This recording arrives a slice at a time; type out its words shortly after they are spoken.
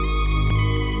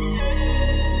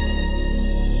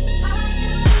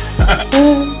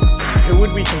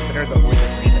we consider the voice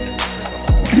of reason in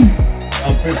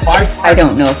this group? I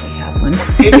don't know if we have one.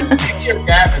 Maybe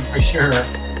Gavin for sure.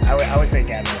 I would say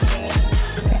Gavin as well.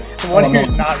 The one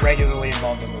who's not regularly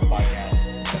involved in this podcast.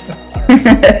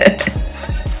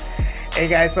 Hey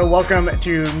guys, so welcome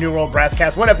to New World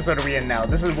Brasscast. What episode are we in now?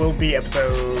 Will be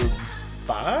episode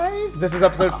 5? This is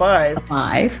episode 5.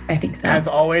 5, I think so. As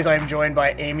always, I am joined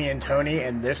by Amy and Tony,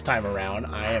 and this time around,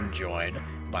 I am joined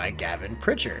by Gavin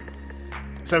Pritchard.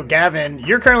 So Gavin,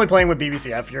 you're currently playing with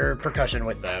BBCF. You're percussion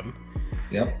with them.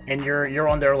 Yep. And you're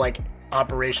on their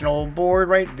operational board,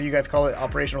 right? Do you guys call it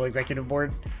operational executive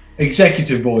board?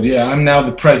 Executive board, yeah. I'm now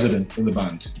the president of the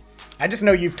band. I just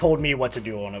know you've told me what to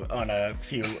do on a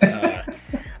few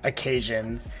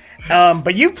occasions.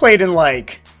 But you've played in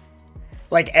like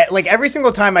every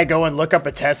single time I go and look up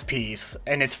a test piece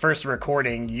and its first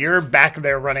recording, you're back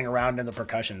there running around in the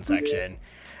percussion section.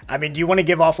 I mean, do you want to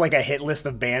give off a hit list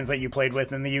of bands that you played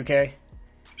with in the UK?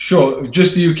 Sure,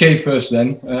 just the UK first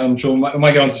then. I'm sure I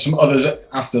might get on to some others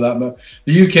after that, but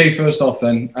the UK first off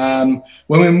then.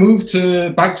 When we moved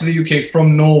back to the UK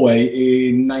from Norway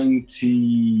in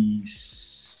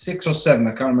 96 or 7,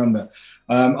 I can't remember,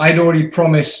 I'd already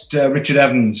promised Richard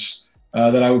Evans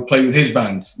that I would play with his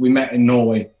band. We met in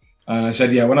Norway. And I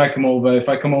said, yeah, if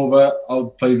I come over, I'll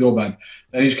play with your band.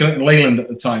 And he's connected Leyland at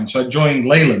the time. So I joined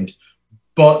Leyland,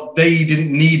 but they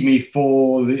didn't need me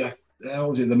for the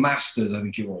Masters, I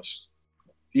think it was.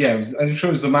 Yeah, I'm sure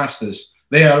it was the Masters.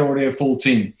 They had already a full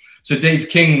team. So Dave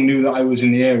King knew that I was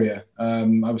in the area.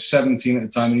 I was 17 at the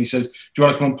time, and he says, do you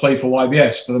want to come and play for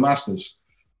YBS for the Masters?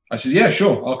 I said, yeah,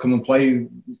 sure, I'll come and play.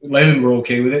 Leyland were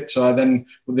okay with it. So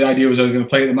the idea was I was going to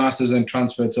play at the Masters and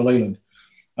transfer to Leyland.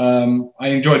 I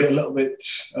enjoyed it a little bit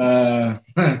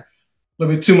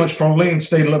too much probably, and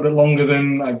stayed a little bit longer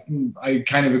than I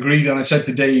kind of agreed. And I said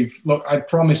to Dave, look, I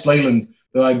promised Leyland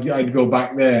that I'd go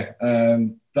back there.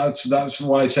 That's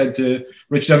what I said to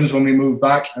Rich Evans when we moved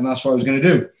back, and that's what I was going to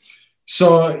do.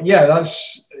 So yeah,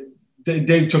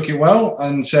 Dave took it well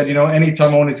and said,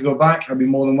 anytime I wanted to go back, I'd be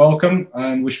more than welcome,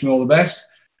 and wished me all the best.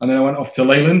 And then I went off to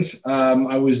Leyland.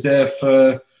 I was there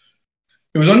it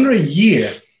was under a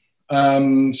year.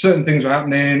 Certain things were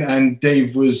happening, and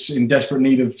Dave was in desperate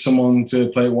need of someone to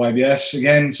play at YBS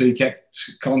again, so he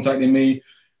kept contacting me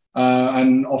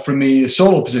and offering me a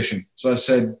solo position. So I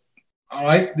said, all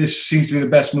right, this seems to be the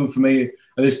best move for me at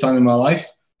this time in my life.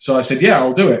 So I said, yeah,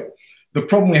 I'll do it. The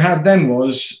problem we had then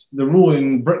was the rule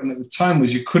in Britain at the time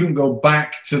was you couldn't go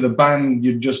back to the band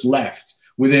you'd just left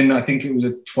within, I think it was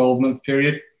a 12-month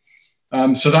period.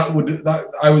 So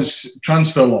I was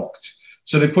transfer locked.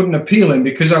 So they put an appeal in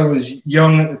because I was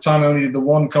young at the time. I only did the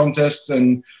one contest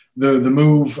and the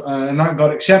move, and that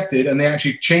got accepted. And they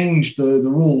actually changed the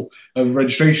rule of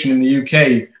registration in the UK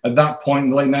at that point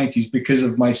in the late 90s because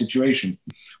of my situation,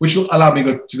 which allowed me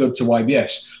to go to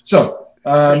YBS. So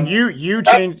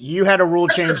you had a rule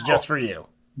change just for you.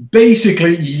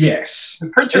 Basically, yes. The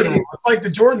Pritchard rule. It's like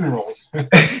the Jordan rules.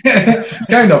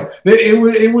 Kind of.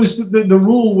 It was the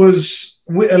rule was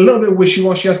a little bit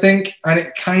wishy-washy, I think, and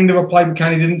it kind of applied but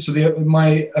kind of didn't. So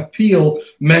my appeal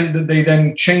meant that they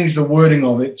then changed the wording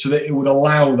of it so that it would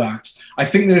allow that. I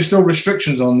think there are still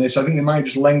restrictions on this. I think they might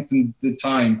just lengthen the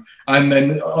time and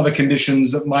then other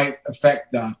conditions that might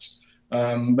affect that.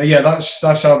 But yeah, that's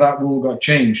how that rule got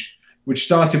changed, which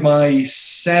started my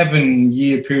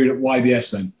 7-year period at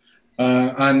YBS then.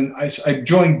 And I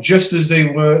joined just as they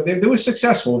were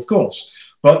successful, of course,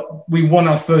 but we won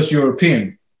our first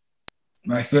European,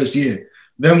 my first year.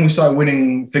 Then we started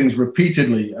winning things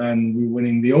repeatedly, and we were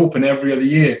winning the Open every other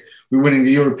year. We were winning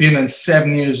the European, and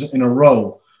 7 years in a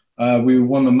row. We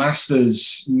won the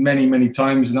Masters many, many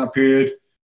times in that period,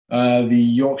 the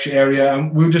Yorkshire area,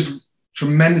 and we were just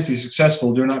tremendously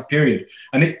successful during that period.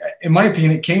 And in my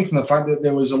opinion, it came from the fact that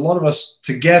there was a lot of us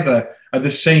together at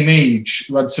the same age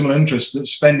who had similar interests, that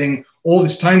spending all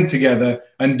this time together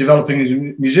and developing as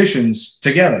musicians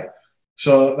together.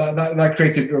 So that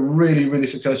created a really, really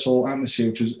successful atmosphere,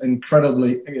 which was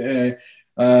incredibly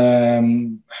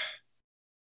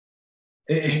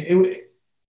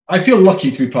I feel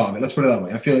lucky to be part of it. Let's put it that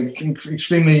way. I feel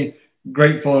extremely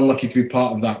grateful and lucky to be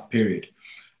part of that period.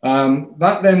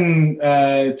 That then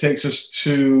takes us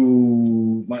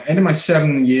to my end of my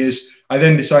 7 years. I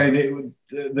then decided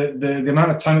the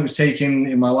amount of time it was taking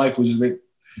in my life was a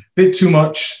bit too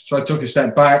much. So I took a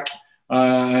step back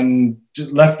and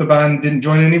just left the band, didn't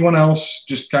join anyone else,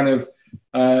 just kind of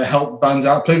helped bands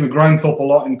out. Played with Grimethorpe a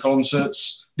lot in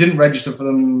concerts, didn't register for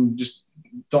them, just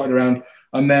dotted around.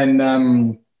 And then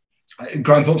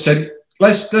Grimethorpe said,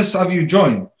 let's have you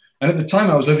join. And at the time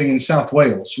I was living in South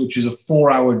Wales, which is a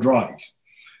 4-hour drive.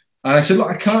 And I said, look,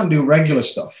 I can't do regular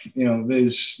stuff.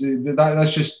 That's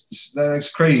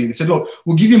crazy. They said, look,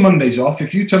 we'll give you Mondays off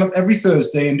if you turn up every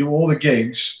Thursday and do all the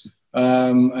gigs,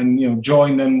 and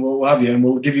join, and we'll have you, and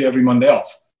we'll give you every Monday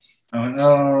off. I went,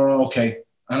 oh, okay,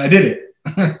 and I did it,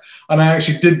 and I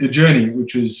actually did the journey,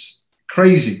 which was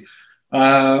crazy.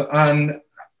 And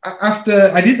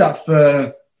after I did that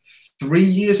for 3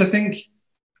 years, I think.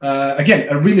 Again,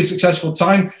 a really successful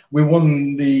time. We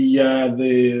won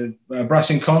the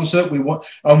Brassing concert.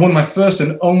 I won my first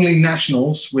and only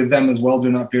nationals with them as well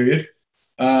during that period.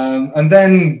 And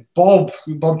then Bob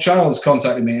Childs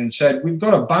contacted me and said, "We've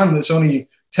got a band that's only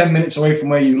 10 minutes away from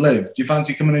where you live. Do you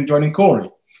fancy coming and joining Corey?"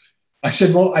 I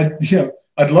said, "Well,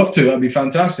 I'd love to. That'd be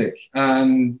fantastic."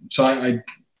 And so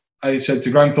I said to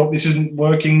Grimethorpe, "This isn't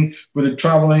working with the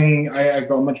traveling. I've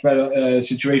got a much better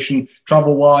situation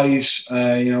travel-wise.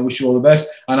 Wish you all the best,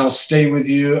 and I'll stay with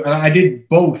you." And I did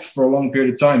both for a long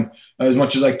period of time, as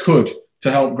much as I could, to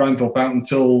help Grimethorpe out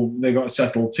until they got a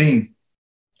settled team.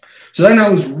 So then I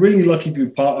was really lucky to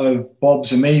be part of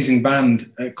Bob's amazing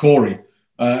band at Corey.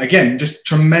 Again, just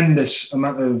tremendous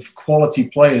amount of quality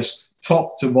players,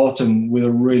 top to bottom, with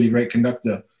a really great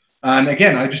conductor. And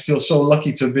again, I just feel so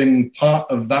lucky to have been part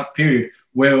of that period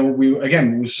where we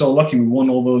were so lucky. We won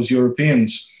all those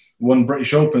Europeans, won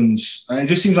British Opens. And it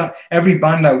just seems like every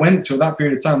band I went to at that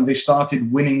period of time, they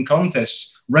started winning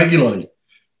contests regularly.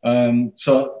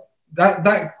 So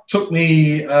that took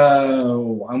me,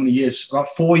 how many years? About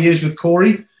 4 years with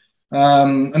Corey.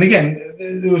 And again,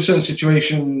 there were certain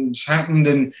situations happened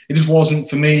and it just wasn't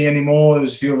for me anymore. There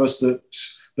was a few of us that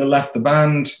left the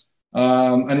band.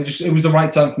 And it was the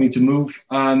right time for me to move.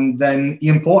 And then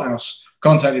Ian Porthouse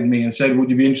contacted me and said, "Would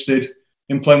you be interested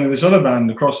in playing with this other band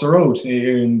across the road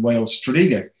here in Wales,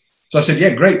 Tredegar?" So I said,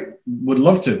 "Yeah, great, would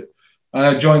love to." And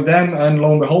I joined them, and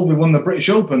lo and behold, we won the British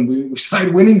Open. We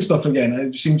started winning stuff again.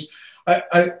 It just seems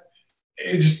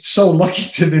it's just so lucky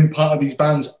to have been part of these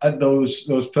bands at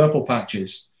those purple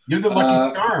patches. You're the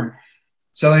lucky charm.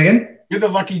 Say that again? You're the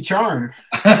lucky charm.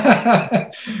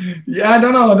 Yeah, I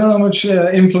don't know how much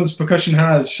influence percussion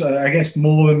has. I guess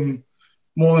more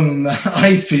than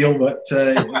I feel, but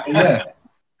yeah,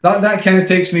 that kind of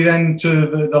takes me then to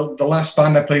the last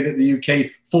band I played at the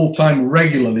UK full time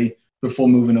regularly before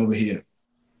moving over here.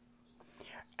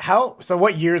 So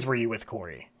what years were you with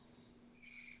Corey?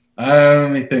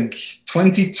 I think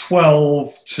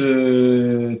 2012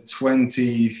 to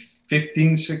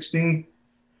 2015, 16.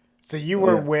 So you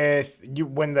were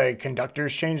when the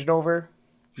conductors changed over?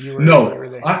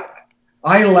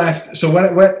 I left. So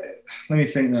when let me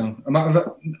think now.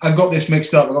 I've got this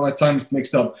mixed up. I've got my times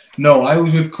mixed up. No, I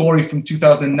was with Corey from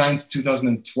 2009 to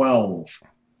 2012.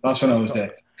 That's when I was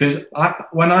there. Because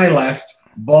when I left,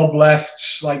 Bob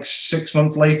left like 6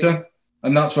 months later,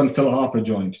 and that's when Phil Harper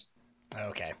joined.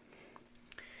 Okay.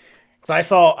 So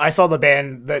I saw the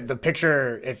band, the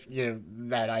picture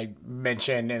that I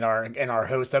mentioned in our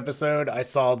host episode. I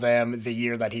saw them the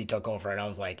year that he took over, and I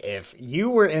was like, if you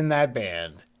were in that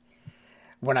band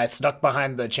when I snuck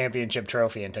behind the championship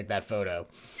trophy and took that photo,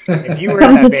 if you were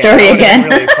in that band, that would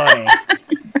be really funny.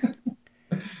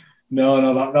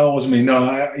 No, that wasn't me.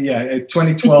 No,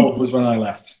 2012 was when I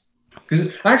left.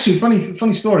 Because actually,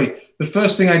 funny story. The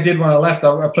first thing I did when I left,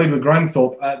 I played with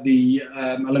Grimethorpe at the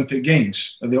Olympic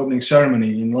Games, at the opening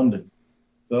ceremony in London.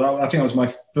 So I think that was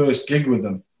my first gig with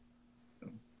them.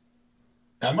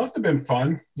 That must have been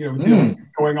fun, with the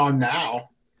going on now.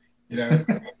 It's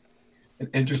kind of an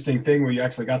interesting thing where you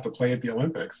actually got to play at the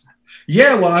Olympics.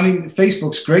 Yeah, well, I mean,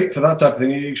 Facebook's great for that type of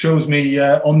thing. It shows me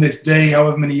on this day,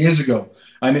 however many years ago,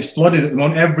 and it's flooded at the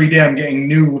moment. Every day I'm getting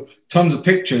tons of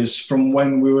pictures from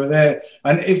when we were there.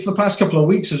 And for the past couple of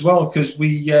weeks as well, because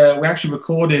we actually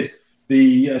recorded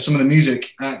some of the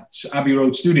music at Abbey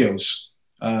Road Studios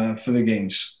for the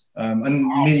games.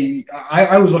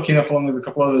 I was lucky enough, along with a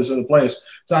couple other players,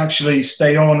 to actually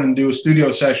stay on and do a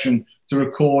studio session to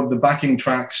record the backing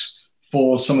tracks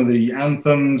for some of the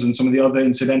anthems and some of the other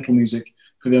incidental music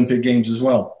for the Olympic Games as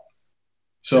well.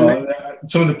 So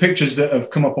some of the pictures that have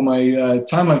come up on my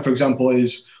timeline, for example,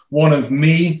 is one of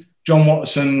me, John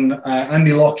Watson,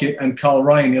 Andy Lockett, and Carl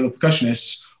Ryan, the other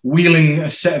percussionists, wheeling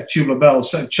a set of tubular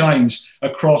bells, set of chimes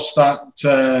across that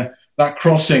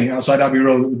crossing outside Abbey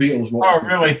Road that the Beatles walked. Oh,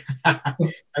 really?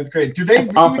 That's great. Do they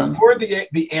record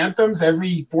the anthems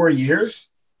every 4 years?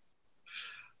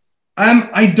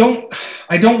 I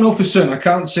don't know for certain. I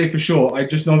can't say for sure. I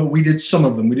just know that we did some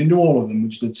of them. We didn't do all of them. We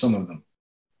just did some of them.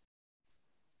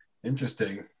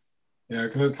 Interesting. Yeah,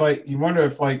 because it's like you wonder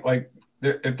if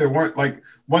if there weren't like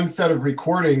one set of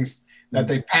recordings that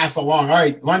they pass along. All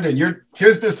right, London,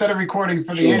 here's the set of recordings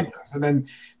for the anthems, and then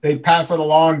they pass it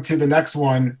along to the next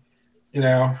one. You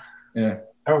know. Yeah.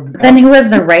 Then who has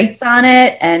the rights on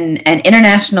it and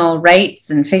international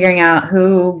rights and figuring out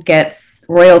who gets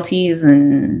royalties,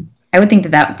 and I would think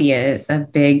that would be a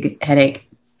big headache.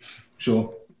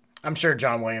 Sure. I'm sure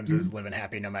John Williams is living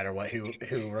happy no matter what who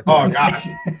records. Oh gosh,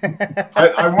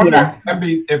 I wonder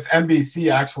if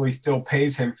NBC actually still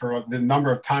pays him for the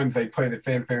number of times they play the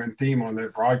fanfare and theme on their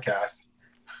broadcast.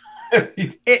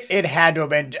 It had to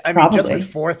have been. I mean, Probably. just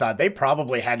with forethought, they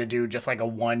probably had to do just like a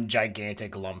one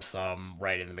gigantic lump sum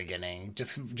right in the beginning,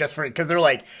 just for, because they're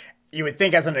like, you would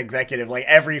think as an executive, like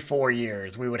every 4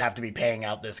 years we would have to be paying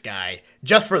out this guy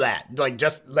just for that, like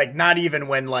just like not even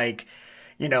when like,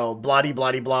 you know, blah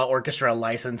blah blah orchestra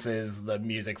licenses the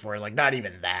music for it, like not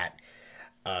even that.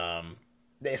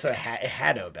 So it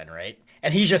had to have been, right.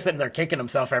 And he's just sitting there kicking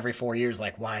himself every 4 years,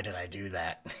 like, why did I do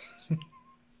that?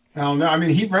 I don't know. I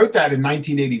mean, he wrote that in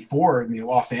 1984 in the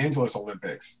Los Angeles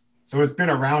Olympics, so it's been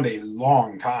around a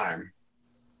long time.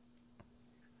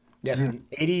 Yes,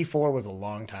 84 was a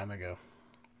long time ago.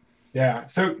 Yeah.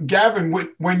 So, Gavin,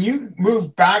 when you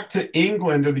moved back to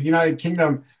England or the United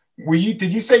Kingdom,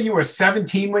 did you say you were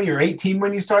 17 when you were 18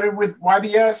 when you started with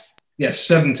YBS? Yes,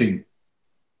 17.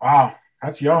 Wow,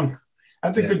 that's young.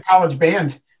 That's a good college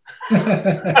band.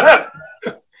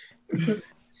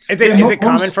 Is it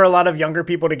common for a lot of younger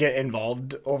people to get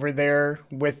involved over there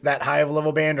with that high of a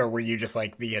level band, or were you just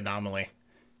like the anomaly?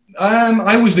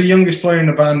 I was the youngest player in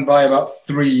the band by about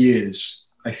 3 years,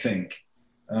 I think,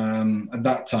 at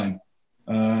that time.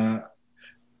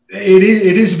 It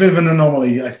is a bit of an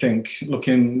anomaly, I think,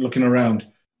 looking around,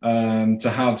 to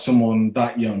have someone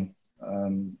that young,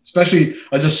 especially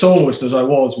as a soloist as I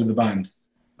was with the band.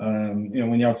 You know,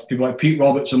 when you have people like Pete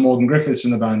Roberts and Morgan Griffiths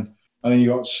in the band, and then you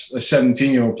got a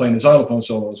 17-year-old playing the xylophone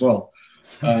solo as well.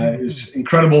 It's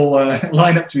incredible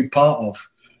lineup to be part of.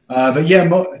 But yeah,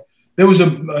 there was a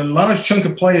large chunk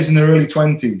of players in their early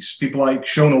 20s. People like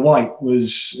Shona White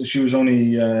she was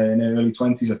only in her early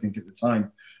 20s, I think, at the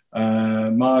time.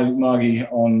 Margie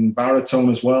on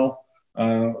baritone as well.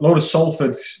 A lot of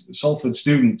Salford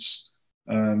students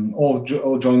all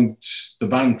joined the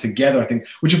band together, I think,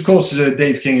 which of course is a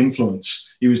Dave King influence.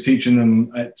 He was teaching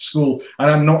them at school,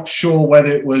 and I'm not sure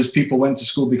whether it was people went to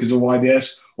school because of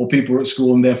YBS or people were at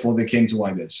school and therefore they came to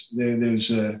YBS.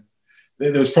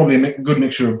 There was probably a good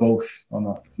mixture of both on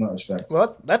that respect.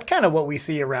 Well, that's kind of what we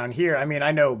see around here. I mean,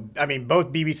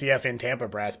 both BBCF and Tampa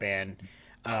Brass Band.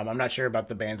 I'm not sure about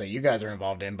the bands that you guys are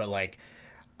involved in, but like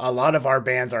a lot of our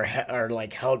bands are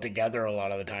like held together a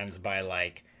lot of the times by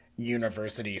like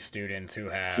university students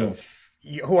who are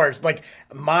like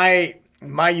my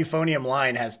euphonium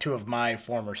line has two of my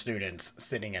former students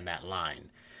sitting in that line,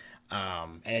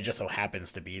 and it just so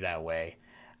happens to be that way.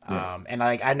 And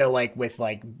like I know, like with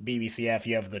like BBCF,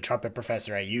 you have the trumpet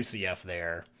professor at UCF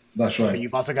there. That's right. But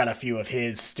you've also got a few of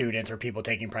his students or people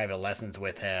taking private lessons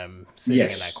with him sitting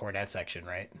in that cornet section,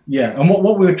 right? Yeah, and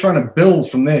what we were trying to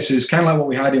build from this is kind of like what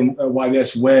we had in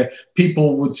YBS, where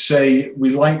people would say, we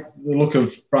like the look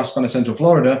of brass band of Central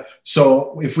Florida,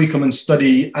 so if we come and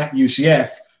study at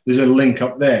UCF, there's a link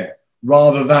up there,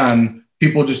 rather than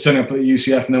people just turning up at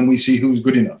UCF and then we see who's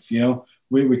good enough, you know?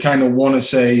 We kind of want to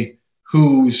say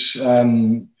who's,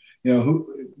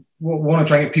 we want to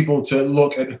try and get people to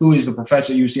look at who is the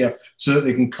professor at UCF so that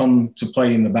they can come to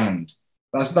play in the band.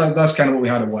 That's kind of what we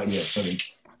had at YBS, I think.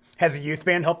 Has a youth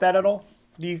band helped that at all?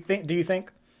 Do you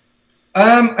think?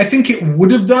 I think it would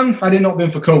have done had it not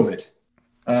been for COVID.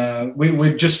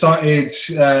 We just started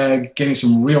getting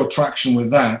some real traction with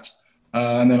that,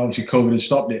 and then obviously COVID has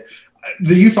stopped it.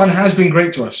 The youth band has been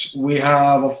great to us. We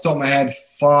have, off the top of my head,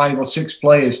 5 or 6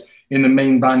 players in the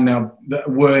main band now that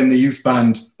were in the youth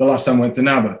band the last time we went to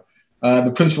NABA.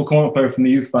 The principal cornet player from the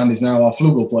youth band is now our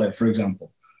flugel player, for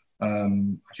example. I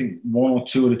think 1 or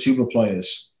 2 of the tuba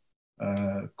players,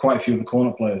 quite a few of the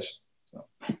cornet players. So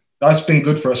that's been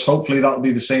good for us. Hopefully that'll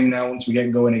be the same now once we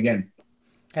get going again.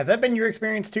 Has that been your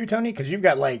experience too, Tony? Because you've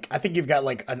got I think you've got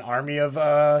like an army of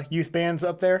youth bands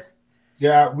up there.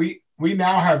 Yeah, we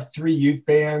now have 3 youth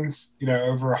bands,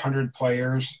 over 100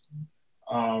 players.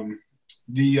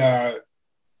 The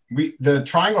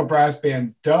Triangle Brass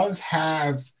Band does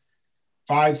have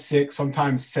 5, 6,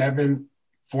 sometimes 7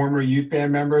 former youth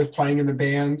band members playing in the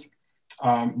band.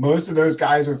 Most of those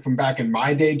guys are from back in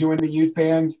my day doing the youth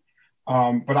band.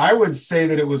 But I would say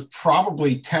that it was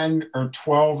probably 10 or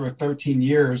 12 or 13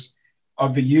 years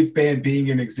of the youth band being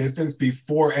in existence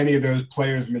before any of those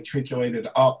players matriculated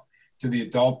up to the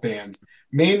adult band,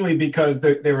 mainly because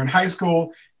they were in high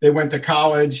school, they went to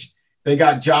college, they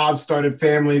got jobs, started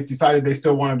families, decided they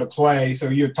still wanted to play. So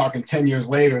you're talking 10 years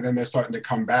later, then they're starting to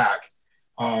come back.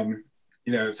 So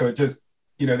it just,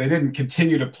 they didn't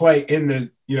continue to play in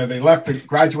the, they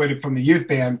graduated from the youth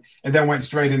band and then went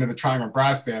straight into the Triangle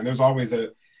Brass Band. There's always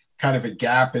a kind of a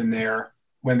gap in there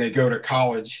when they go to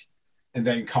college and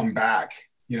then come back,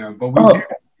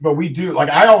 but we do, like,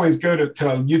 I always go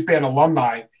to youth band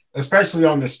alumni, especially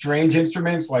on the strange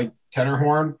instruments like tenor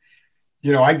horn.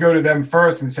 I go to them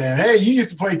first and say, hey, you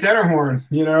used to play tenor horn,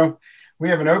 we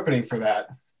have an opening for that.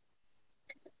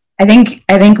 I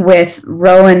think with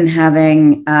Rowan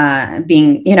having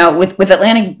being, with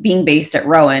Atlantic being based at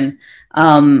Rowan,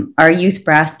 our youth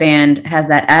brass band has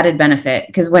that added benefit,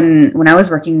 because when I was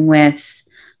working with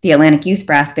the Atlantic Youth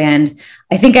Brass Band,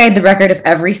 I think I had the record of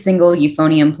every single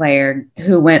euphonium player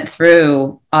who went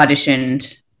through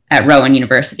auditioned at Rowan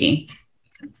University.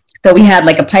 So we had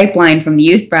like a pipeline from the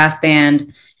youth brass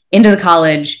band into the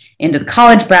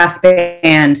college brass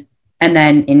band, and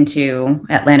then into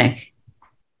Atlantic.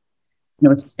 It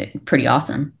was pretty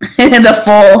awesome.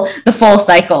 the full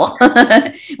cycle.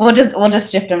 we'll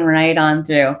just shift them right on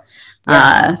through.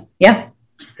 Yeah.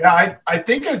 I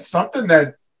think it's something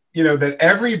that, that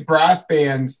every brass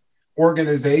band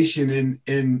organization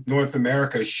in North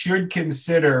America should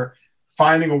consider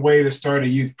finding a way to start a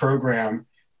youth program,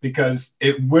 because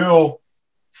it will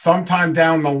sometime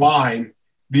down the line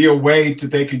be a way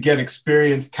that they could get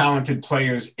experienced, talented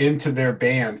players into their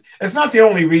band. It's not the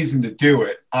only reason to do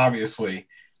it, obviously.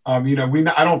 I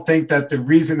don't think that the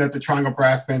reason that the Triangle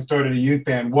Brass Band started a youth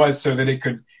band was so that it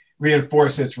could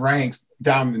reinforce its ranks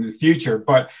down in the future,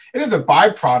 but it is a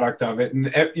byproduct of it. And,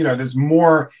 there's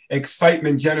more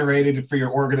excitement generated for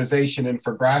your organization and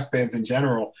for brass bands in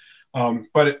general.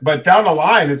 But down the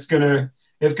line, it's going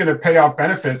to pay off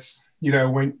benefits,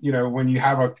 when you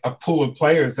have a pool of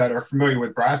players that are familiar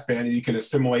with brass band, and you can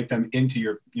assimilate them into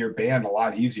your band a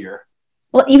lot easier.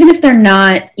 Well, even if they're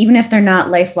not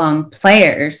lifelong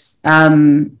players,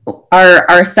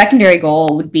 our secondary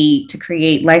goal would be to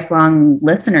create lifelong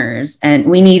listeners, and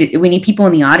we need people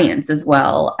in the audience as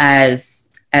well as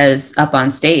up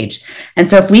on stage. And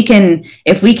so if we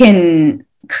can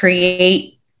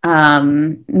create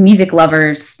music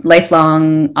lovers,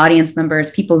 lifelong audience members,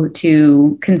 people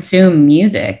to consume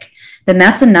music, then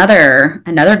that's another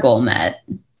goal met.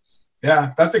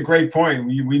 Yeah, that's a great point.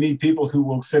 We need people who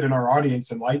will sit in our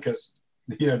audience and like us,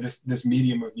 this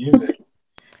medium of music.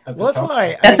 That's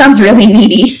why that sounds really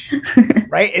needy.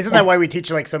 Right? Isn't that why we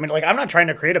teach like so many? Like, I'm not trying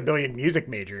to create a billion music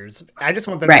majors. I just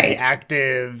want them to be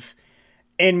active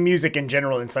in music in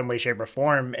general in some way, shape, or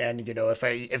form. And if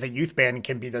a youth band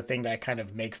can be the thing that kind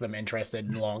of makes them interested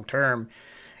in long term,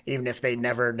 even if they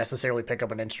never necessarily pick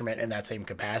up an instrument in that same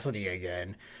capacity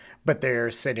again, but they're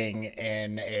sitting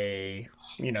in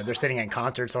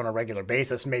concerts on a regular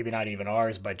basis, maybe not even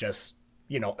ours, but just,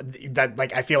 that,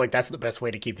 like, I feel like that's the best way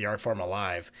to keep the art form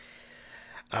alive.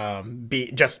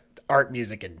 Be just art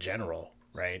music in general.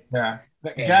 Right. Yeah.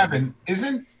 Gavin,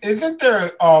 isn't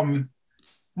there,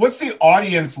 what's the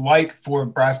audience like for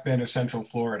Brass Band of Central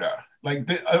Florida? Like,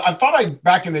 I thought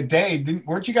back in the day,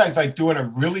 weren't you guys like doing a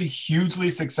really hugely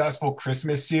successful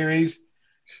Christmas series?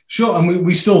 Sure, and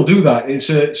we still do that. It's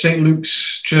at St.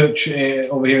 Luke's Church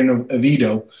over here in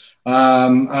Oviedo.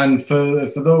 And for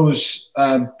those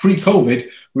pre-COVID,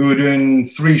 we were doing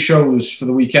 3 shows for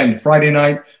the weekend: Friday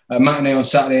night, a matinee on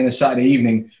Saturday, and a Saturday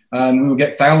evening. And we would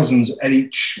get thousands at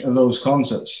each of those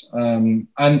concerts. And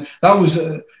that was,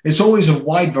 it's always a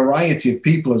wide variety of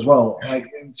people as well. Like,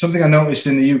 something I noticed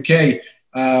in the UK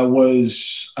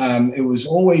was it was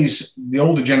always the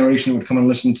older generation who would come and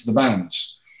listen to the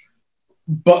bands.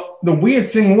 But the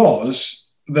weird thing was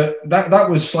that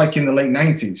was like in the late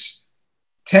 90s.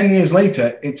 10 years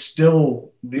later, it's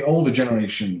still the older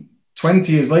generation.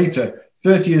 20 years later,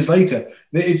 30 years later,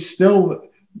 it's still,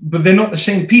 but they're not the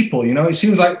same people, It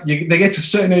seems like they get to a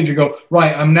certain age and go,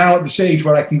 right, I'm now at this age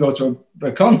where I can go to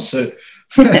a concert.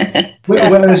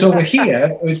 Whereas over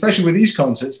here, especially with these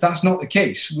concerts, that's not the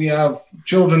case. We have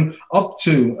children up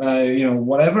to,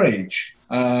 whatever age.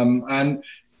 And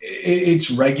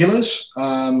it's regulars. There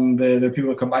are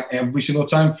people that come back every single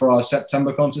time for our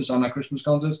September concerts and our Christmas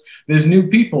concerts. There's new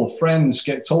people, friends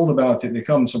get told about it. They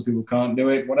come. Some people can't do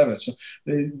it, whatever. So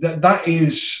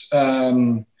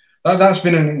that's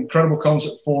been an incredible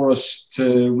concert for us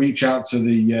to reach out to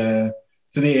the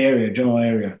area, general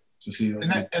area, to see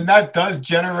that. And that does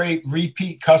generate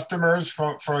repeat customers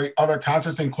for other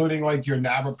concerts, including like your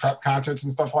NABA prep concerts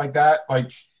and stuff like that.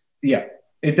 Like, yeah.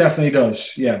 It definitely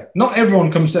does, yeah. Not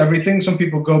everyone comes to everything. Some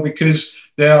people go because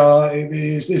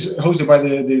it's hosted by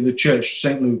the church,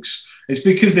 St. Luke's. It's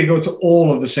because they go to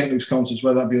all of the St. Luke's concerts,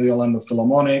 whether that be the Orlando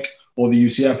Philharmonic or the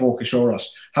UCF Orchestra or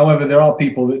us. However, there are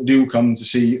people that do come to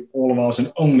see all of ours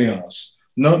and only ours.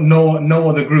 No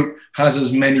other group has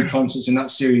as many concerts in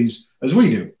that series as we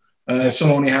do.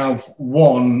 Some only have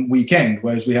one weekend,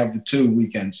 whereas we have the 2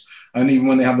 weekends. And even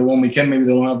when they have the 1 weekend, maybe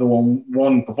they don't have the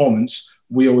one performance.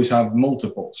 We always have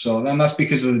multiple. So then that's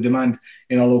because of the demand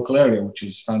in our local area, which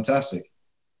is fantastic.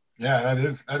 Yeah,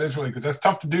 that is really good. That's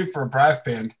tough to do for a brass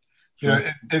band. You know,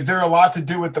 is there a lot to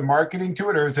do with the marketing to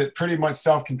it, or is it pretty much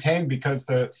self-contained because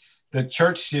the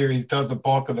church series does the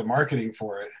bulk of the marketing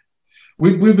for it?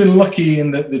 We've been lucky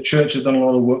in that the church has done a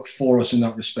lot of work for us in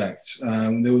that respect.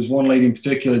 There was one lady in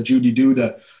particular, Judy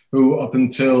Duda, who up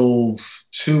until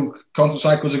 2 concert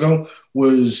cycles ago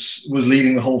was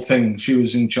leading the whole thing. She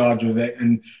was in charge of it,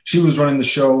 and she was running the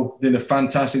show, did a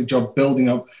fantastic job building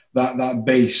up that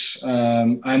base.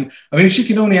 And I mean, she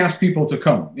can only ask people to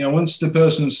come. You know, once the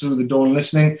person's through the door and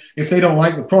listening, if they don't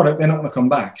like the product, they're not going to come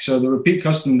back. So the repeat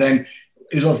custom then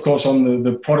is, of course, on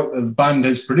the product that the band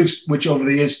has produced, which over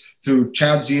the years, through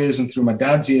Chad's years and through my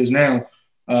dad's years now,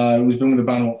 who's been with the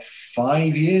band,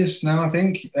 5 years now, I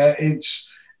think.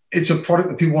 It's a product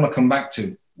that people want to come back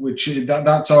to, which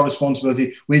that's our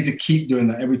responsibility. We need to keep doing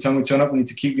that. Every time we turn up, we need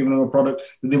to keep giving them a product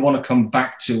that they want to come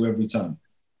back to every time.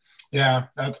 Yeah,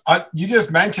 that's you just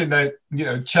mentioned that, you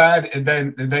know, Chad and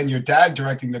then your dad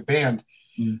directing the band.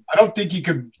 I don't think you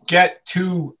could get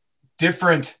 2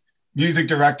 different music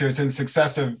directors in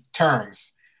successive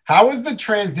terms. How was the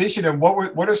transition, and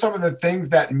what are some of the things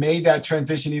that made that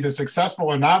transition either successful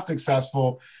or not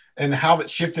successful, and how that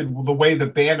shifted the way the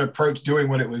band approached doing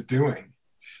what it was doing?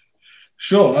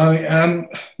 Sure.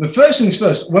 The first things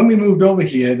first, when we moved over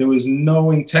here, there was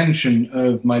no intention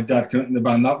of my dad conducting the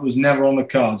band. That was never on the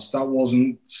cards. That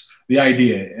wasn't the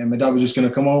idea. And my dad was just going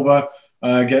to come over,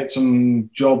 get some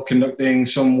job conducting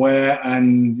somewhere,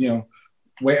 and, you know,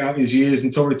 wait out his years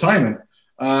until retirement.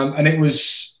 And it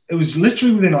was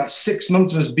literally within like 6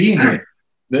 months of us being here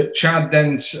that Chad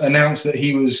then announced that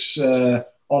he was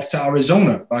off to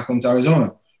Arizona, back home to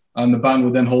Arizona. And the band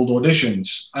would then hold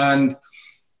auditions. And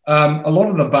a lot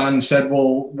of the band said,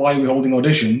 well, why are we holding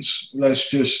auditions? Let's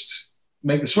just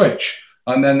make the switch.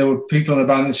 And then there were people in the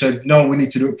band that said, no, we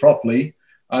need to do it properly.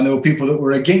 And there were people that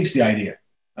were against the idea,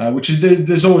 which is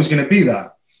there's always going to be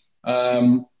that.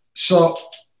 So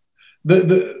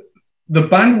the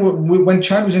band, when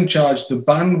Chad was in charge, the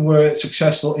band were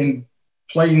successful in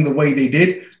playing the way they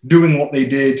did, doing what they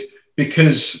did,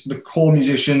 because the core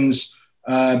musicians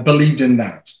believed in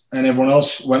that, and everyone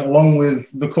else went along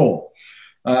with the core.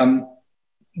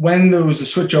 When there was a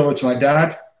switch over to my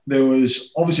dad, there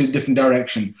was obviously a different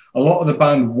direction. A lot of the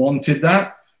band wanted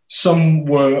that. Some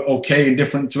were okay and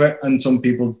different to it, and some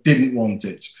people didn't want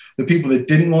it. The people that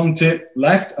didn't want it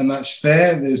left, and that's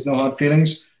fair. There's no hard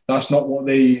feelings. That's not what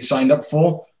they signed up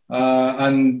for.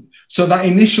 And so that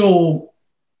initial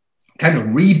kind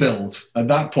of rebuild at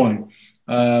that point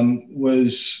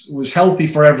was healthy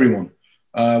for everyone.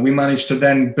 We managed to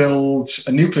then build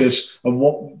a nucleus of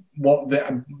what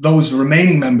those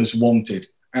remaining members wanted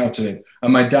out of it,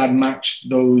 and my dad matched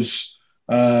those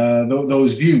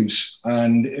views,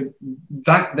 and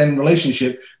that then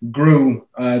relationship grew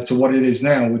to what it is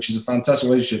now, which is a fantastic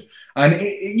relationship. And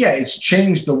it's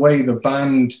changed the way the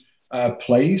band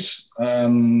plays.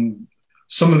 Some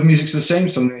of the music's the same,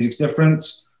 some of the music's different,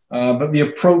 but the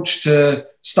approach to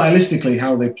stylistically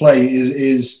how they play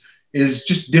is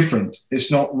just different. It's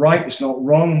not right, it's not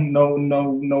wrong. No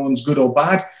one's good or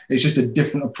bad. It's just a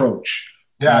different approach.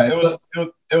 Yeah,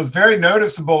 it was very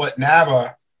noticeable at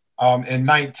NABA in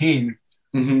 19.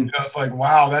 Mm-hmm. You know, it's like,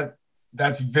 wow,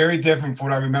 that's very different from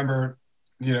what I remember,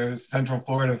 you know, Central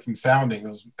Florida from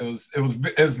sounding.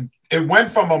 It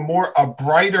went from a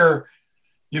brighter,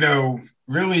 you know,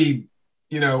 really,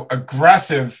 you know,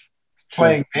 aggressive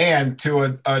playing band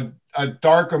to a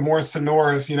darker, more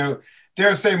sonorous, you know,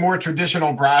 dare say more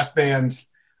traditional brass band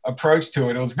approach to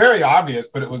it. It was very obvious,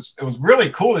 but it was really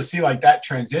cool to see like that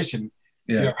transition,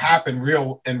 you know, happen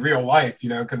in real life, you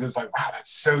know, because it's like, wow,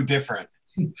 that's so different.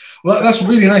 Well, that's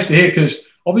really nice to hear, because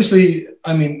obviously,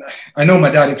 I mean, I know my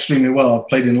dad extremely well. I've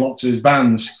played in lots of his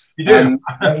bands. You do.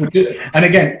 And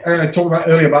again, I talked about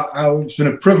earlier about how it's been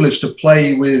a privilege to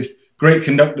play with great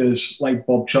conductors like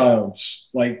Bob Childs,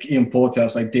 like Ian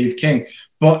Porterhouse, like Dave King.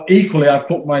 But equally, I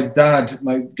put my dad,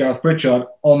 Gavin Pritchard,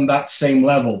 on that same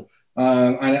level.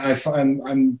 And I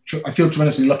feel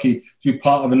tremendously lucky to be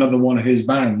part of another one of his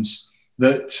bands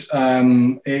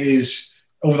that is,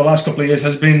 over the last couple of years,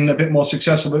 has been a bit more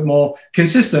successful, a bit more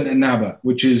consistent in NABA,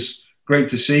 which is great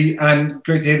to see, and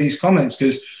great to hear these comments,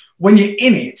 because when you're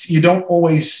in it, you don't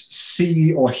always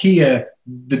see or hear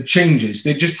the changes.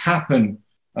 They just happen.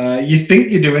 You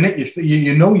think you're doing it,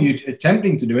 you know you're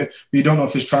attempting to do it, but you don't know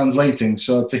if it's translating.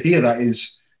 So to hear that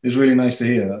is is really nice to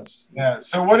hear. That's yeah.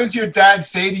 So what does your dad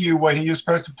say to you when you're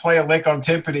supposed to play a lick on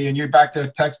timpani and you're back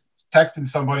there texting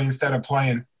somebody instead of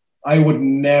playing? I would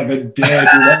never dare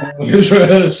do that in his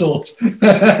rehearsals.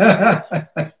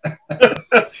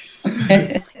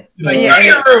 Like, go to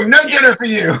your room, no dinner for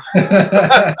you.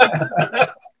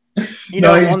 You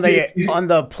know, on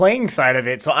the playing side of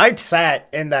it, so I sat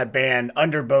in that band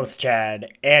under both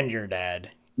Chad and your dad,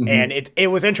 and it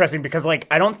was interesting because, like,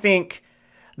 I don't think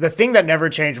the thing that never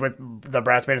changed with the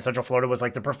brass band in Central Florida was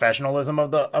like the professionalism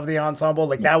of the ensemble.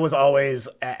 Like that was always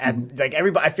at like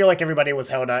everybody. I feel like everybody was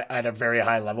held at a very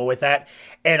high level with that,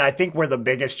 and I think where the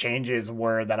biggest changes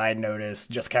were that I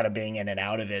noticed just kind of being in and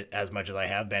out of it as much as I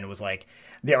have been was like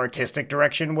the artistic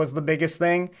direction was the biggest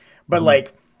thing, but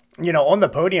like. You know, on the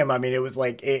podium, I mean, it was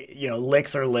like,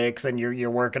 licks are licks, and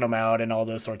you're working them out, and all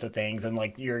those sorts of things, and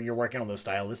like you're working on those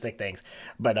stylistic things.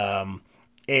 But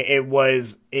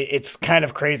it's kind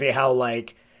of crazy how,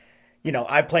 like, you know,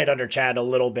 I played under Chad a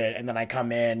little bit, and then I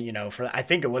come in, you know, for I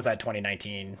think it was that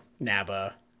 2019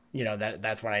 NABA, you know,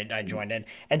 that's when I joined in,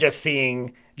 and just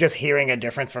hearing a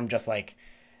difference from just like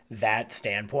that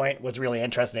standpoint was really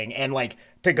interesting. And like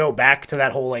to go back to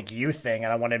that whole like youth thing,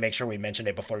 and I wanted to make sure we mentioned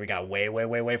it before we got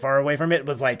way far away from it,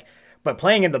 was like, but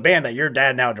playing in the band that your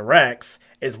dad now directs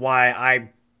is why I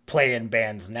play in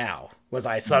bands now. Was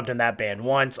I subbed in that band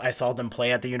once, I saw them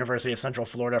play at the University of Central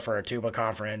Florida for a tuba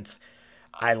conference.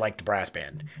 I liked brass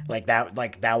band.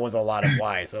 That was a lot of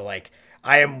why. So like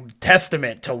I am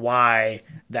testament to why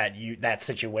that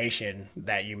situation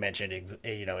that you mentioned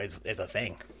is a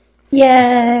thing.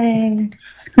 Yay.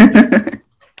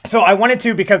 So I wanted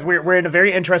to, because we're in a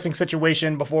very interesting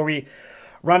situation before we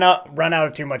run out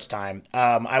of too much time.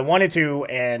 I wanted to,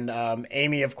 and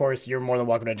Amy, of course, you're more than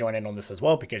welcome to join in on this as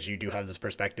well because you do have this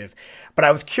perspective. But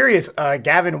I was curious,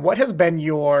 Gavin, what has been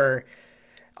your?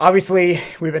 Obviously,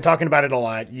 we've been talking about it a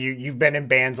lot. You've been in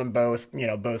bands on both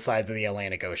sides of the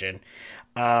Atlantic Ocean.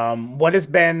 What has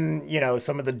been,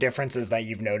 some of the differences that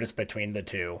you've noticed between the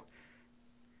two?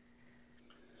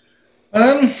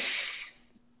 I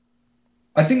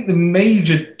think the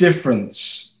major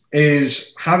difference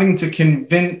is having to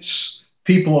convince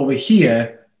people over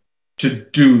here to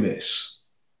do this,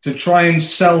 to try and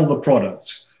sell the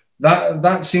product.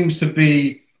 That seems to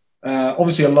be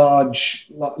obviously a large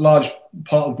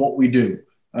part of what we do.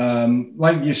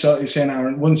 Like you're saying,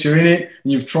 Aaron, once you're in it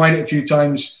and you've tried it a few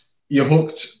times, you're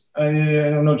hooked.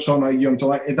 And I'm not just talking about you, I'm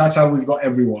talking about, that's how we've got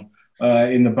everyone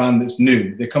in the band that's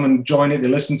new. They come and join it, they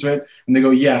listen to it, and they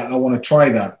go, yeah, I want to try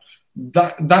that.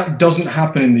 That doesn't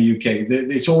happen in the UK.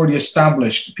 It's already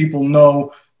established. People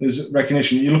know there's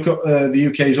recognition. You look at the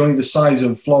UK is only the size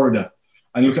of Florida,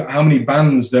 and look at how many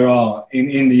bands there are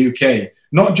in the UK.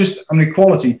 Not just how many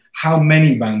quality, how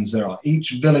many bands there are.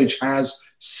 Each village has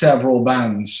several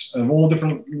bands of all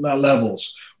different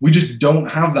levels. We just don't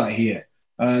have that here.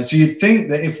 So you'd think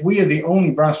that if we are the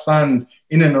only brass band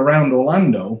in and around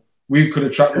Orlando, we could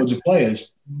attract loads of players.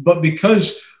 But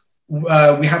because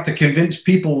we have to convince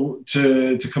people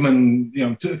to come and,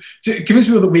 to convince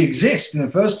people that we exist in the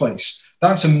first place.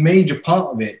 That's a major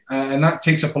part of it. And that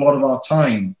takes up a lot of our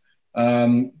time.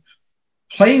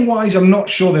 Playing wise, I'm not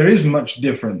sure there is much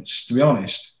difference, to be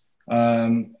honest.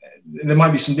 There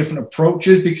might be some different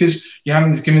approaches because you're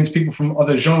having to convince people from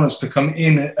other genres to come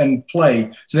in and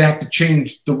play. So they have to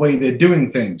change the way they're doing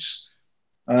things.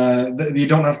 You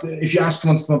don't have to, if you ask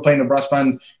someone to come and play in a brass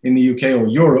band in the UK or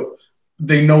Europe,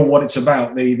 they know what it's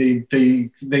about. They've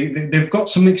got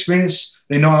some experience.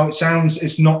 They know how it sounds.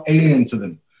 It's not alien to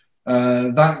them.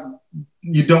 That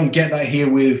you don't get that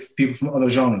here with people from other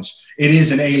genres. It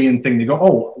is an alien thing. They go,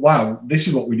 oh, wow, this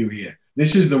is what we do here.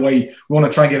 This is the way we want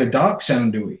to try and get a dark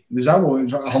sound, do we? Is that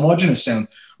what a homogeneous sound?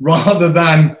 Rather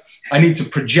than I need to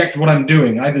project what I'm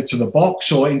doing either to the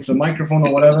box or into the microphone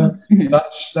or whatever.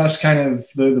 That's kind of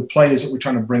the players that we're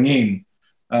trying to bring in.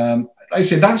 Like I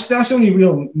said, that's the only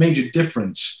real major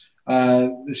difference.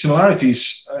 The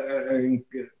similarities are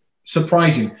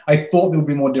surprising. I thought there would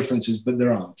be more differences, but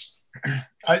there aren't.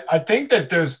 I think that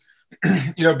there's,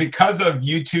 because of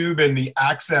YouTube and the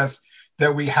access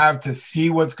that we have to see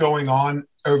what's going on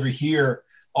over here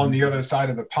on the other side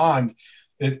of the pond,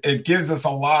 it gives us a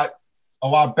lot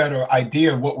better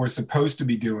idea of what we're supposed to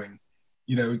be doing.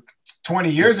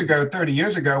 20 years ago, 30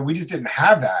 years ago, we just didn't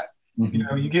have that.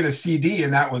 You get a CD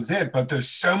and that was it. But there's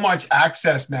so much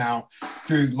access now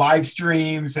through live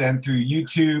streams and through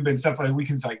YouTube and stuff like we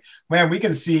can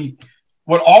see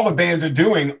what all the bands are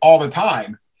doing all the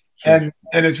time. Sure.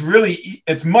 And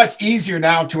it's much easier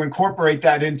now to incorporate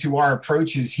that into our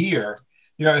approaches here,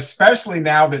 especially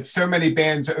now that so many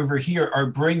bands over here are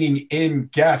bringing in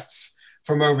guests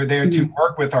from over there to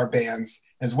work with our bands.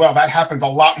 as well. That happens a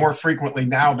lot more frequently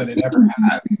now than it ever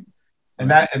has. And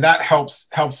that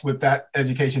helps with that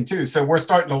education too. So we're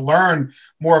starting to learn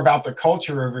more about the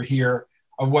culture over here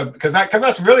of what, because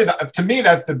that's really, to me,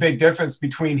 that's the big difference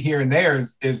between here and there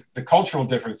is the cultural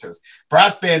differences.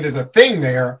 Brass band is a thing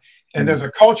there, and there's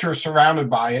a culture surrounded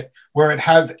by it where it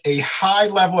has a high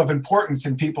level of importance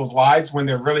in people's lives when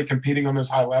they're really competing on those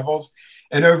high levels.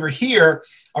 And over here,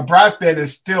 a brass band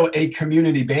is still a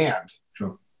community band.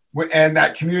 And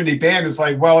that community band is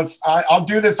like, well, I'll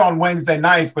do this on Wednesday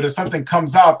nights, but if something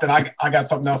comes up, then I got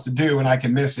something else to do and I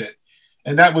can miss it.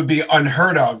 And that would be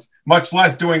unheard of, much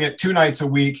less doing it 2 nights a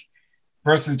week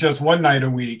versus just 1 night a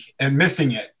week and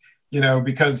missing it,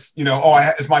 because,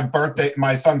 it's my birthday,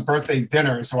 my son's birthday's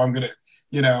dinner. So I'm going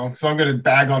to,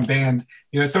 bag on band,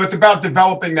 so it's about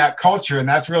developing that culture. And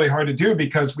that's really hard to do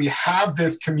because we have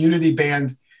this community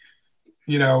band,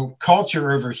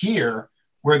 culture over here,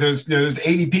 where there's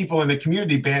 80 people in the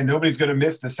community band. Nobody's going to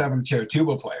miss the 7th chair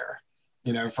tuba player,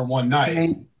 for 1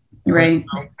 night. Right.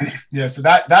 So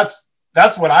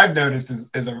that's what I've noticed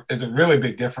is a really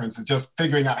big difference, is just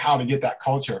figuring out how to get that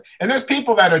culture. And there's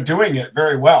people that are doing it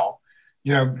very well,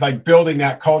 like building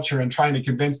that culture and trying to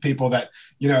convince people that,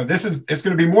 it's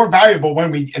going to be more valuable when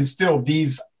we instill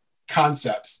these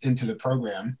concepts into the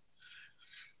program.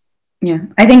 Yeah,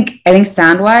 I think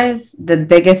sound wise, the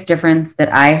biggest difference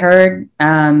that I heard,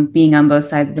 being on both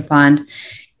sides of the pond,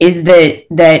 is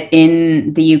that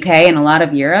in the UK and a lot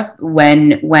of Europe,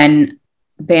 when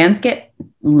bands get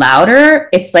louder,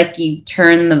 it's like you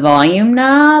turn the volume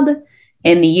knob.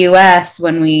 In the US,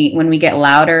 when we get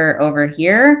louder over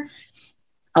here,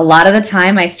 a lot of the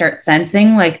time I start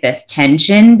sensing like this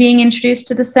tension being introduced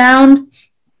to the sound.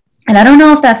 And I don't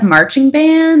know if that's marching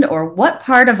band or what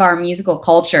part of our musical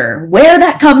culture, where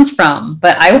that comes from,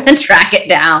 but I want to track it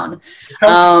down.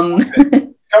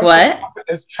 What?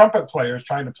 It's trumpet players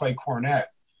trying to play cornet.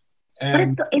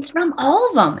 And but it's from all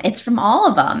of them. It's from all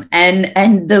of them.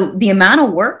 And the amount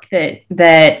of work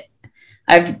that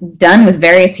I've done with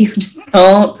various people, just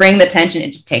don't bring the tension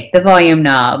and just take the volume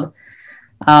knob.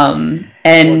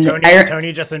 And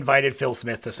Tony just invited Phil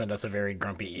Smith to send us a very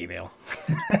grumpy email.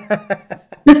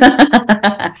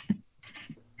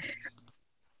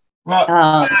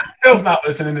 Well, Phil's not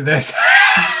listening to this.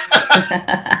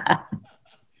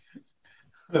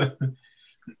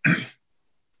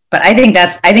 But I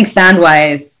think sound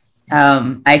wise,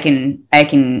 I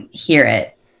can hear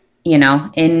it,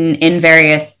 in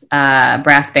various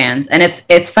brass bands. And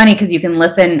it's funny because you can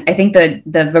listen. I think the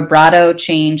vibrato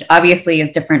change obviously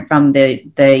is different from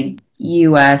the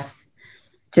US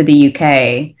to the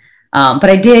UK. But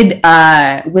I did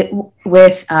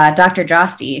with Dr.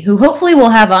 Josty, who hopefully we'll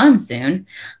have on soon.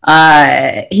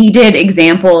 He did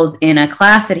examples in a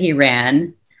class that he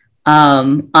ran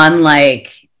on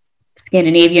like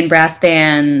Scandinavian brass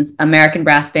bands, American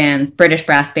brass bands, British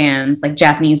brass bands, like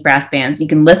Japanese brass bands. You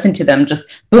can listen to them just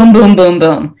boom, boom, boom,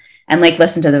 boom, and like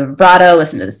listen to the vibrato,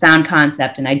 listen to the sound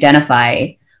concept, and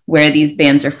identify where these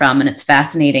bands are from. And it's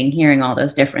fascinating hearing all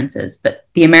those differences. But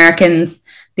the Americans,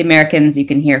 you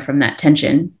can hear from that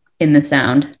tension in the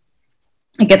sound.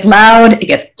 It gets loud. It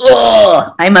gets,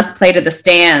 ugh, I must play to the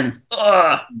stands.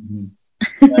 Ugh.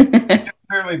 It gets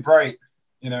fairly bright.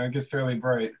 It gets fairly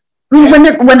bright. When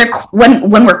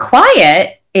we're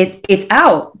quiet, it's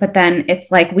out. But then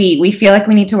it's like we feel like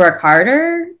we need to work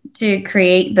harder to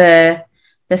create the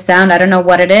sound. I don't know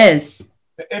what it is.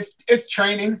 It's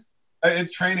training.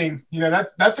 It's training.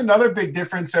 That's another big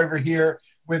difference over here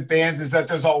with bands, is that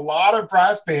there's a lot of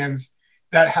brass bands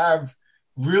that have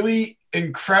really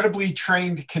incredibly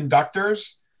trained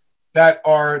conductors that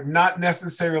are not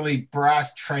necessarily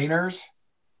brass trainers.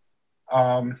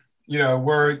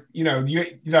 Where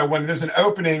when there's an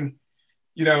opening,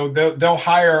 they'll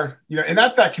hire, and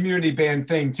that's that community band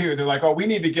thing too. They're like, oh, we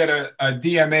need to get a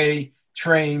DMA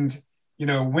trained,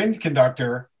 wind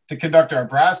conductor to conduct our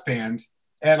brass band.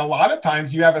 And a lot of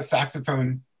times you have a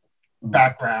saxophone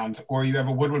background, or you have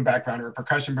a woodwind background, or a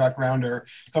percussion background, or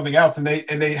something else, and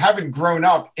they haven't grown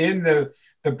up in the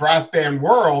brass band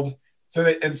world. So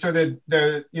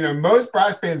most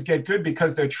brass bands get good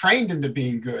because they're trained into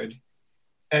being good,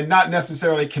 and not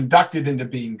necessarily conducted into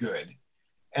being good.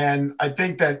 And I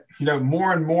think that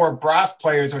more and more brass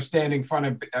players are standing in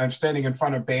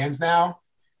front of bands now.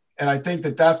 And I think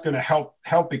that that's going to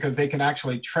help because they can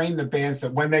actually train the bands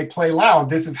that when they play loud,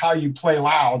 this is how you play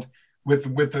loud with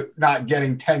the not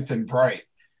getting tense and bright.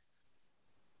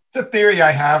 It's a theory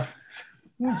I have.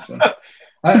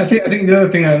 I think the other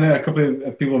thing, I know a couple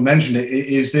of people mentioned it,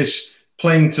 is this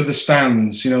playing to the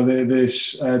stands,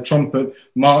 this trumpet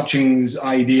marchings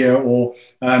idea, or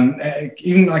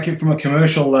even like from a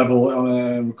commercial level on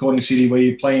a recording CD where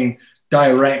you're playing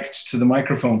direct to the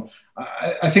microphone.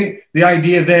 I think the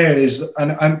idea there is,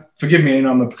 and forgive me,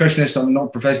 I'm a percussionist, I'm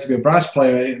not professed to be a brass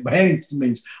player by any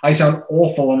means. I sound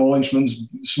awful on all instruments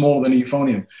smaller than a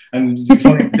euphonium, and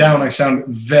euphonium down, I sound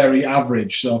very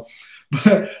average. So,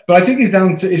 but I think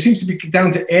it seems to be down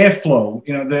to airflow.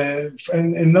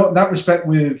 In that respect,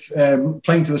 with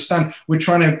playing to the stand, we're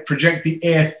trying to project the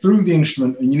air through the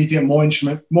instrument, and you need to get more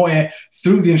air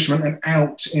through the instrument and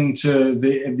out into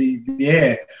the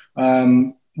air.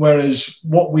 Whereas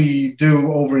what we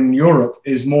do over in Europe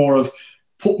is more of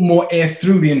put more air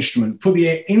through the instrument, put the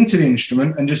air into the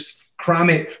instrument, and just cram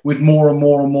it with more and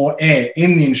more and more air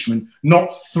in the instrument, not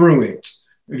through it.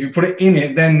 If you put it in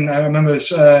it, then I remember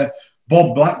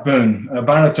Bob Blackburn, a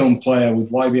baritone player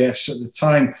with YBS at the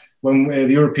time, when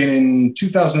the European in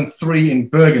 2003 in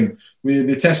Bergen,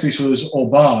 the test piece was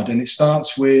Aubard, and it's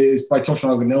by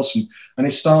Torsten Nelson, and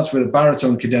it starts with a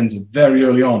baritone cadenza very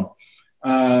early on.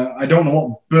 I don't know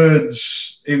what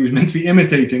birds it was meant to be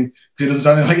imitating, because it doesn't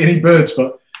sound like any birds,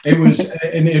 but it was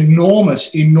an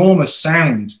enormous, enormous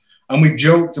sound. And we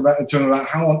joked to him about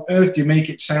how on earth do you make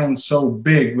it sound so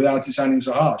big without it sounding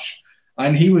so harsh.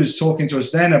 And he was talking to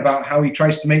us then about how he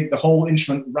tries to make the whole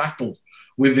instrument rattle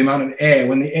with the amount of air.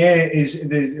 When the air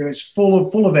is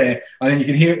full of air, and then you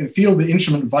can feel the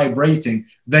instrument vibrating,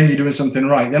 then you're doing something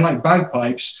right. Then like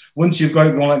bagpipes, once you've got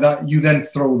it going like that, you then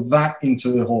throw that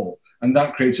into the hole. And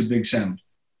that creates a big sound.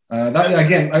 That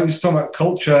again, I was talking about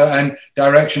culture and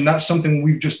direction. That's something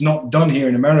we've just not done here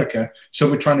in America. So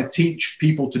we're trying to teach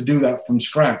people to do that from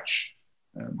scratch.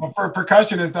 Well, for a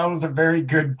percussionist, that was a very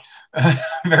good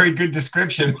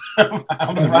description of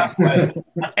how to brass play.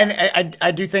 And I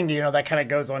do think that kind of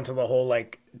goes on to the whole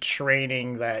like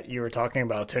training that you were talking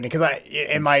about, Tony. Because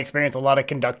in my experience, a lot of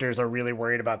conductors are really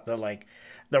worried about the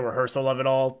rehearsal of it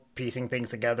all, piecing things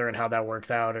together and how that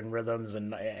works out, and rhythms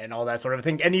and all that sort of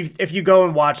thing. And if you go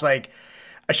and watch like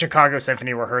a Chicago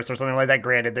Symphony rehearsal or something like that,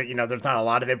 granted that there's not a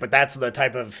lot of it, but that's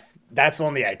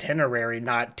on the itinerary,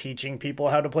 not teaching people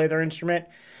how to play their instrument.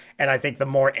 And I think the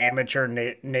more amateur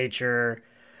nature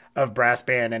of brass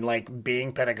band and like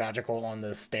being pedagogical on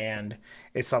the stand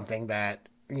is something that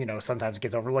sometimes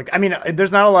gets overlooked. I mean,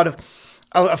 there's not a lot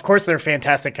of course, they're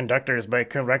fantastic conductors, but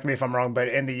correct me if I'm wrong, but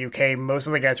in the UK, most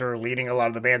of the guys who are leading a lot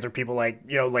of the bands are people like,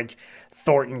 like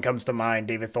Thornton comes to mind,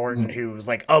 David Thornton, who was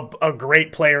like a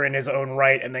great player in his own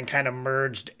right and then kind of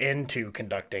merged into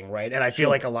conducting, right? And I feel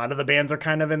like a lot of the bands are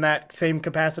kind of in that same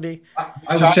capacity. I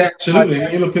would say absolutely.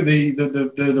 When you look at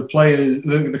the players,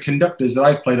 the conductors that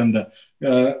I've played under,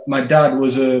 my dad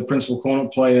was a principal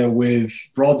cornet player with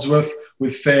Broadsworth,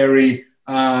 with Fairy,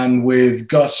 and with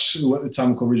Gus, who at the time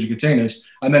were called Rigid Containers,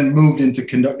 and then moved into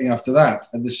conducting after that.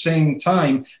 At the same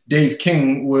time, Dave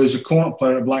King was a cornet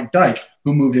player at Black Dyke,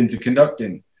 who moved into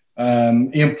conducting.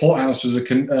 Ian Porthouse was a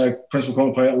principal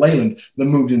cornet player at Leyland that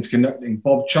moved into conducting.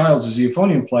 Bob Childs is a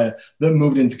euphonium player that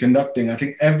moved into conducting. I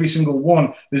think every single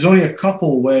one, there's only a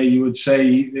couple where you would say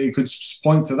you could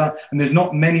point to that, and there's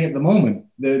not many at the moment.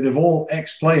 They've all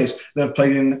ex-players that have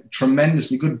played in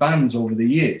tremendously good bands over the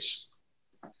years.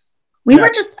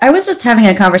 I was just having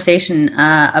a conversation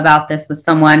about this with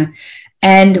someone,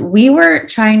 and we were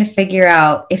trying to figure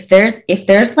out if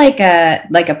there's like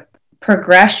a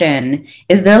progression.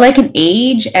 Is there like an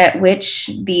age at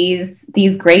which these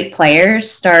great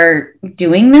players start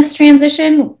doing this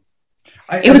transition?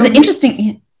 It was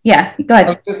interesting. Yeah, go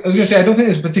ahead. I was going to say, I don't think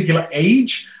there's a particular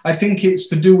age. I think it's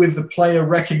to do with the player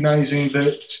recognizing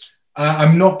that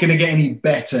I'm not going to get any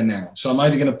better now. So I'm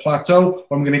either going to plateau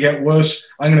or I'm going to get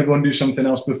worse. I'm going to go and do something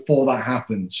else before that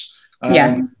happens.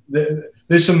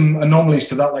 There's some anomalies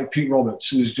to that, like Pete Roberts,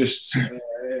 who's just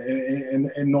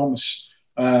an enormous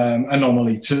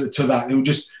anomaly to that, who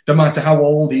just, no matter how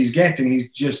old he's getting, he's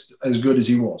just as good as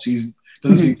he was. He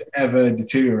doesn't seem to ever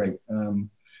deteriorate.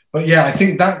 But yeah, I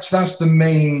think that's the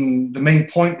main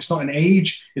point. It's not an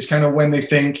age. It's kind of when they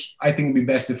think, I think it'd be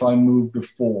best if I move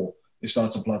before it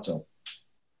starts to plateau.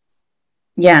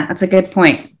 Yeah, that's a good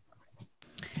point.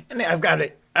 And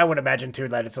I would imagine too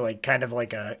that it's like kind of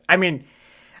like I mean,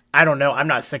 I don't know, I'm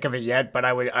not sick of it yet, but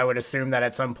I would assume that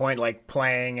at some point, like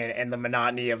playing and the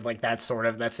monotony of like that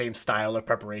same style of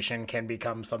preparation can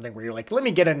become something where you're like, let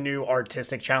me get a new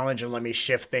artistic challenge and let me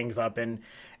shift things up in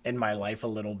my life a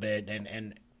little bit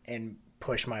and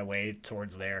push my way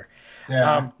towards there.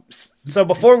 Yeah. So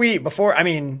Tony, that's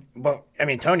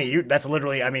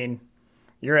literally,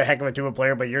 you're a heck of a tuba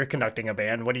player, but you're conducting a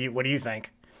band. What do you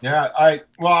think? Yeah, I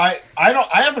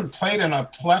haven't played in a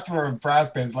plethora of brass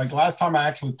bands. Like last time I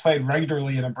actually played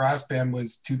regularly in a brass band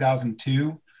was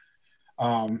 2002.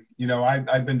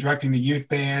 I've been directing the youth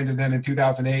band, and then in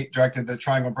 2008 directed the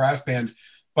Triangle Brass Band.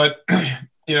 But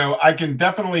I can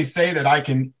definitely say that I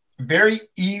can very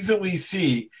easily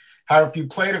see how if you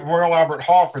played at Royal Albert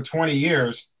Hall for 20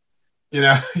 years,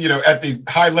 at these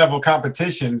high level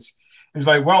competitions, it's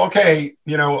like, well, okay,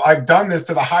 I've done this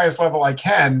to the highest level I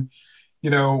can.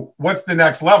 What's the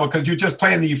next level? Because you're just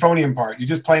playing the euphonium part, you're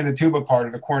just playing the tuba part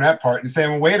or the cornet part, and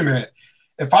saying, well, wait a minute,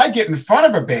 if I get in front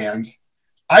of a band,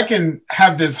 I can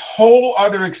have this whole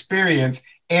other experience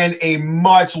and a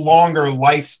much longer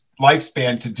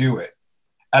lifespan to do it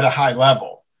at a high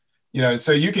level.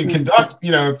 So you can conduct,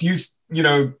 if you,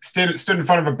 stood in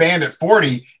front of a band at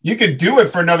 40, you could do it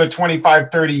for another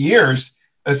 25, 30 years,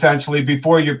 essentially,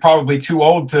 before you're probably too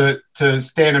old to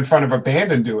stand in front of a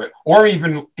band and do it. Or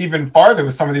even farther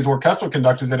with some of these orchestral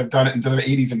conductors that have done it into the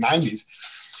 80s and 90s.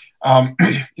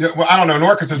 I don't know, an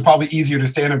orchestra is probably easier to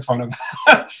stand in front of.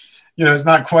 It's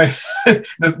not quite,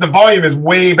 the volume is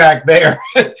way back there.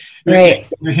 Right.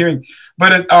 You're hearing,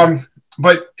 but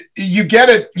you get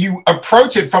it, you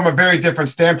approach it from a very different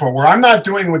standpoint where I'm not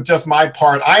doing with just my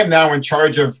part. I am now in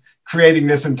charge of creating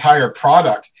this entire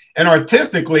product. And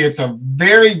artistically, it's a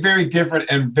very, very different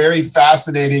and very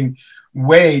fascinating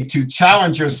way to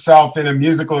challenge yourself in a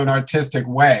musical and artistic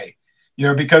way.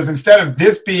 Because instead of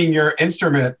this being your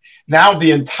instrument, now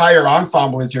the entire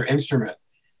ensemble is your instrument.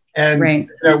 And right.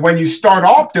 When you start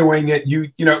off doing it,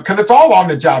 because it's all on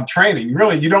the job training.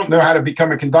 Really, you don't know how to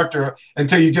become a conductor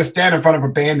until you just stand in front of a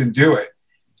band and do it.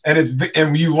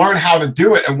 And you learn how to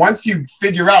do it. And once you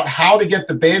figure out how to get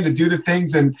the band to do the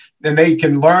things and they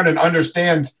can learn and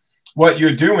understand what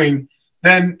you're doing,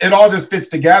 then it all just fits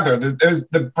together. There's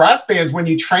the brass bands, when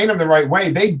you train them the right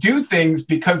way, they do things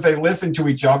because they listen to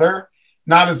each other,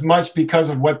 not as much because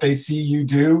of what they see you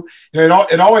do.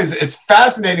 It's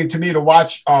fascinating to me to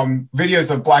watch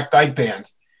videos of Black Dyke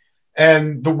Band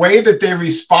and the way that they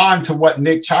respond to what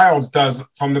Nick Childs does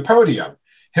from the podium.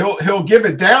 He'll give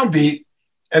a downbeat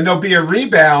and there'll be a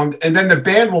rebound, and then the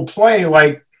band will play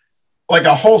like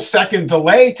a whole second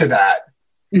delay to that.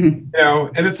 Mm-hmm.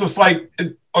 And it's just like,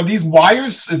 are these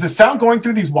wires, is the sound going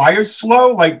through these wires slow?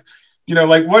 Like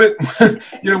what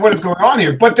what is going on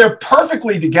here? But they're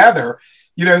perfectly together,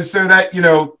 so that,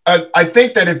 I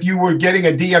think that if you were getting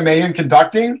a DMA in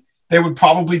conducting, they would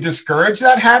probably discourage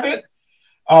that habit.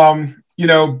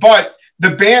 But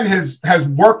the band has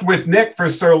worked with Nick for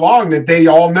so long that they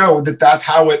all know that that's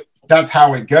how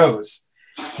it goes.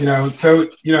 So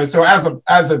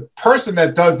as a person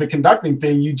that does the conducting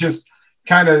thing, you just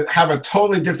kind of have a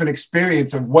totally different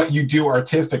experience of what you do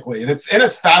artistically. And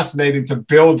it's fascinating to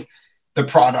build the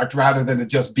product rather than to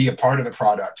just be a part of the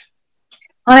product.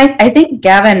 Well, I think,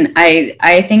 Gavin,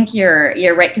 I think you're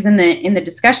right, because in the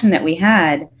discussion that we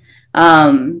had,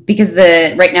 because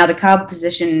right now the cob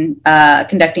position,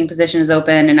 conducting position is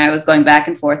open, and I was going back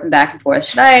and forth.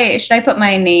 Should I put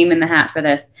my name in the hat for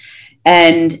this?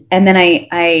 And then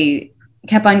I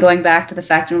kept on going back to the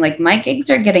fact that, like, my gigs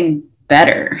are getting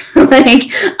better. Like,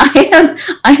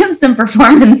 I have some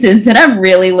performances that I'm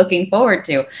really looking forward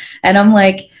to, and I'm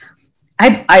like,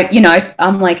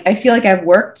 I'm like, I feel like I've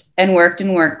worked and worked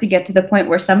and worked to get to the point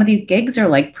where some of these gigs are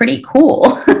like pretty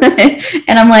cool.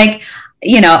 And I'm like,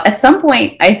 at some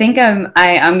point I think I'm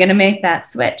going to make that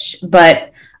switch,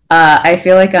 but I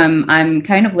feel like I'm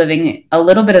kind of living a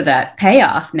little bit of that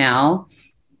payoff now.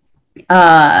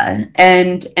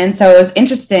 And so it was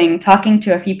interesting talking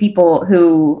to a few people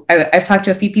who I've talked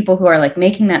to a few people who are like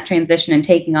making that transition and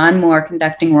taking on more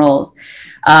conducting roles.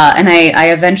 And I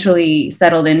eventually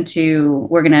settled into,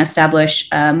 we're going to establish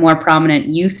a more prominent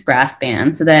youth brass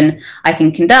band. So then I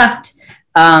can conduct,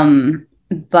 but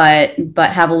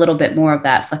have a little bit more of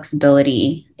that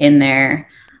flexibility in there.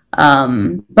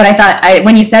 But I thought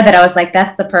when you said that, I was like,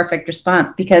 that's the perfect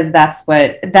response, because that's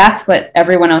what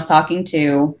everyone I was talking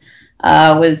to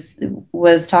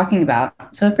was talking about.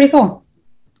 So it's pretty cool.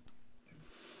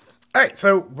 All right,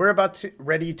 so we're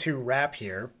ready to wrap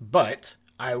here, but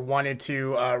I wanted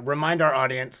to remind our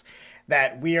audience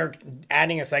that we are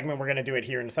adding a segment. We're going to do it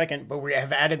here in a second, but we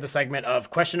have added the segment of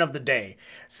Question of the Day.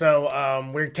 So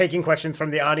we're taking questions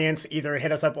from the audience. Either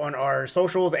hit us up on our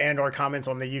socials and or comments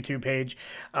on the YouTube page,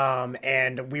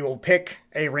 and we will pick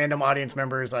a random audience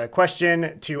member's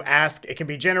question to ask. It can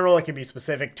be general, it can be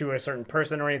specific to a certain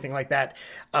person or anything like that.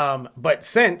 But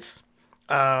since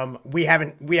we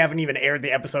haven't even aired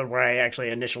the episode where I actually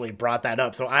initially brought that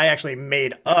up, so I actually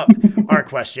made up our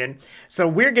question. So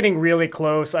we're getting really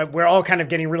close. We're all kind of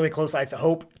getting really close, I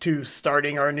hope, to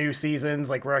starting our new seasons.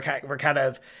 Like we're kind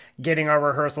of getting our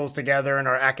rehearsals together and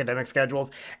our academic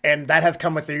schedules, and that has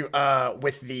come with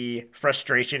the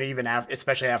frustration, even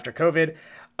especially after COVID,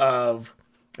 of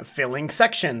filling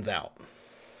sections out.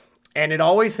 And it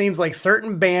always seems like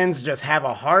certain bands just have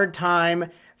a hard time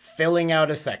filling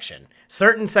out a section.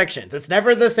 Certain sections. It's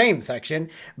never the same section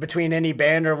between any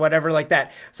band or whatever like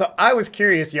that. So I was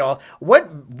curious, y'all,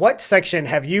 what section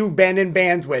have you been in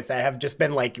bands with that have just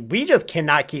been like, we just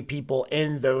cannot keep people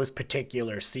in those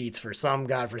particular seats for some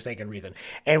godforsaken reason?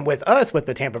 And with us, with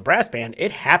the Tampa Brass Band,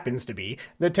 it happens to be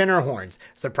the tenor horns.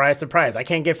 Surprise, surprise. I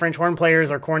can't get French horn players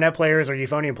or cornet players or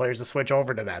euphonium players to switch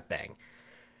over to that thing.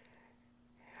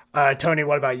 Tony,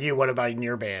 what about you? What about in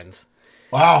your bands?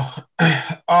 Wow.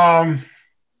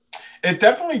 It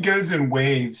definitely goes in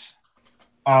waves.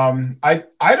 I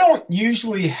don't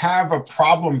usually have a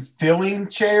problem filling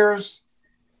chairs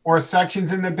or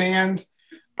sections in the band.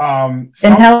 Then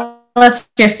tell us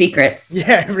your secrets.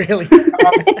 Yeah, really.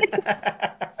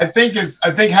 I think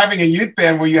having a youth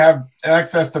band where you have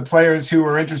access to players who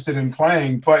are interested in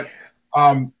playing. But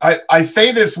I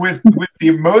say this with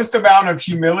the most amount of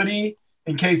humility,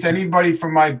 in case anybody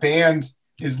from my band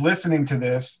is listening to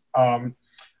this.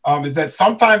 Is that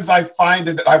sometimes I find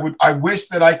that I wish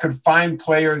that I could find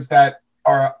players that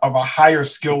are of a higher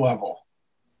skill level.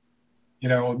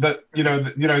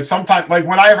 Sometimes, like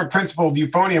when I have a principal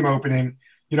euphonium opening,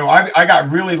 I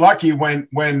got really lucky when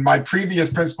my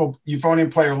previous principal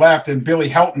euphonium player left and Billy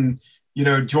Helton,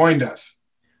 joined us.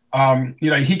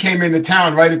 He came into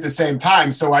town right at the same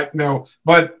time. So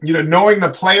knowing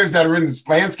the players that are in this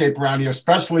landscape around here,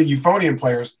 especially euphonium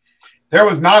players, there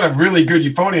was not a really good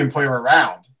euphonium player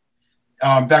around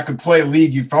that could play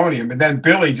lead euphonium. And then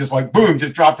Billy just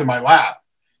just dropped in my lap.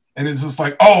 And it's just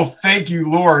like, oh, thank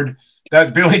you, Lord,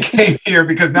 that Billy came here,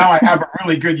 because now I have a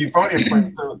really good euphonium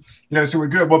player. So we're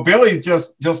good. Well, Billy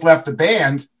just left the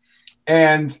band.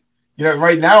 And,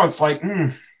 right now it's like,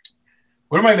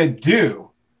 what am I going to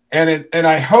do? And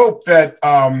I hope that,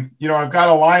 I've got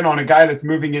a line on a guy that's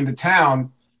moving into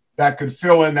town that could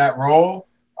fill in that role.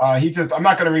 I'm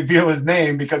not going to reveal his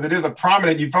name because it is a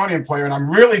prominent euphonium player and I'm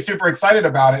really super excited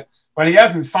about it, but he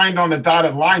hasn't signed on the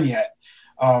dotted line yet.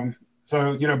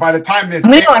 So, by the time this... I'm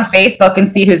going to go on Facebook and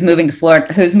see who's moving to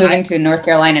Florida, who's moving to North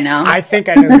Carolina now. I think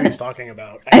I know who he's talking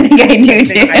about. I think I do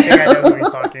too. I think I know who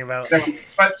he's talking about.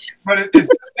 But it's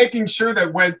just making sure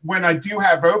that when I do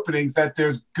have openings, that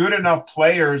there's good enough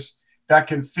players that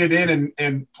can fit in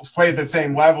and play at the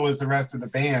same level as the rest of the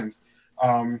band.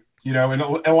 And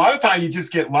a lot of time you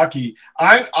just get lucky.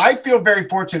 I feel very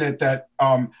fortunate that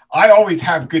I always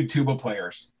have good tuba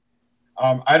players.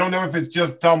 I don't know if it's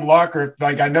just dumb luck or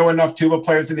if I know enough tuba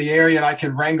players in the area and I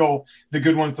can wrangle the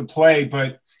good ones to play.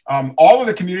 But all of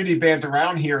the community bands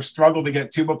around here struggle to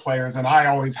get tuba players, and I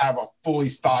always have a fully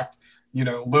stocked,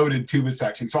 loaded tuba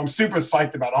section. So I'm super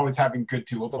psyched about always having good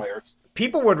tuba players.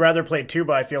 People would rather play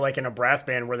tuba, I feel like, in a brass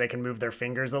band where they can move their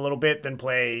fingers a little bit than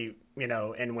play,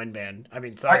 in wind band. I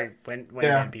mean, sorry, wind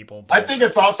band people. But... I think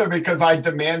it's also because I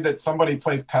demand that somebody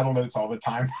plays pedal notes all the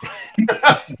time.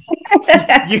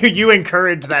 You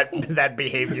encourage that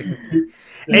behavior.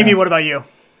 Yeah. Amy, what about you?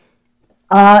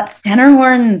 It's tenor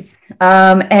horns.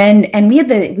 And we had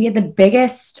the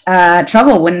biggest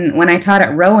trouble when I taught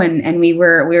at Rowan, and we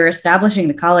were establishing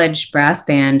the college brass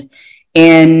band.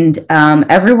 And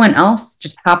everyone else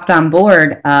just hopped on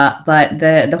board, but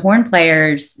the horn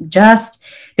players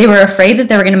they were afraid that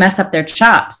they were going to mess up their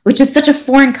chops, which is such a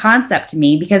foreign concept to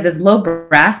me, because as low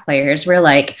brass players, we're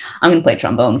like, I'm going to play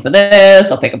trombone for this,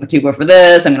 I'll pick up a tuba for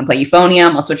this, I'm going to play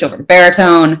euphonium, I'll switch over to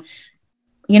baritone.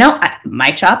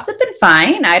 My chops have been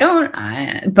fine.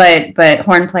 But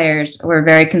horn players were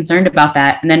very concerned about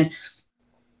that. And then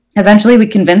eventually we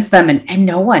convinced them, and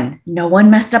no one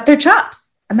messed up their chops.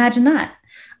 Imagine that.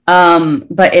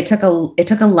 But it took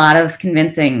a lot of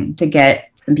convincing to get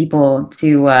some people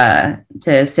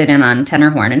to sit in on tenor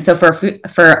horn. And so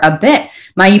for a bit,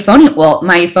 my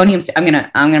euphonium,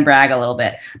 I'm gonna brag a little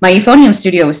bit. My euphonium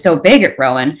studio was so big at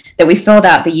Rowan that we filled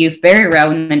out the youth berry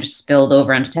row and then just spilled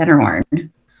over onto tenor horn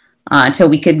until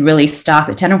we could really stock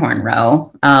the tenor horn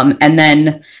row. And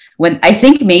then when I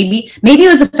think maybe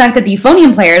it was the fact that the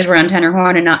euphonium players were on tenor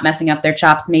horn and not messing up their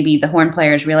chops. Maybe the horn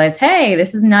players realized, hey,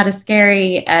 this is not as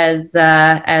scary as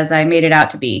I made it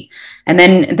out to be. And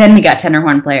then we got tenor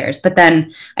horn players. But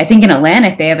then I think in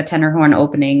Atlantic they have a tenor horn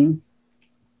opening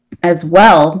as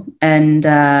well. And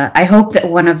I hope that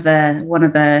one of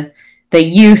the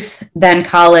youth, then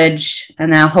college,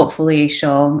 and now hopefully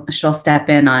she'll step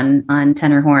in on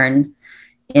tenor horn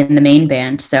in the main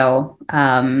band. So,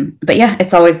 but yeah,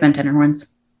 it's always been tenor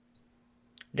horns.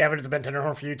 Gavin, has it been tenor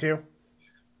horn for you too?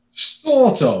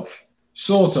 Sort of.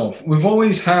 We've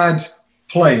always had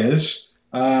players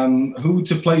who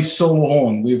to play solo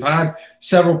horn. We've had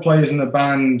several players in the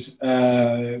band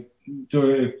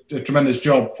do a tremendous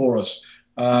job for us.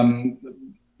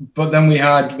 But then we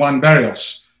had Juan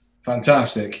Berrios,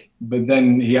 fantastic. But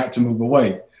then he had to move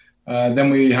away. Then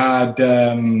we had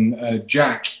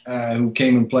Jack, who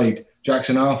came and played,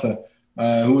 Jackson Arthur,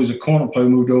 who was a cornet player,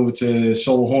 moved over to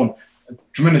solo horn. A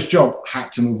tremendous job,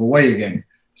 had to move away again.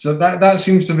 So that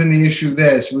seems to have been the issue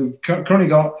there. So we've currently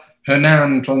got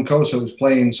Hernan Troncoso, who's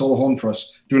playing solo horn for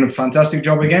us, doing a fantastic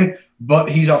job again, but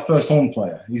he's our first horn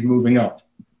player. He's moving up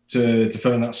to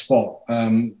fill in that spot.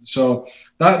 So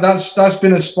that's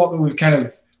been a spot that we've kind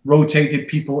of rotated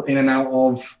people in and out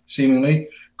of, seemingly.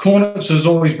 Cornets has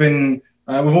always been,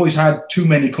 we've always had too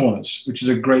many cornets, which is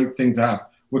a great thing to have.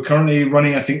 We're currently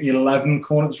running, I think, 11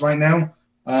 cornets right now.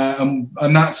 And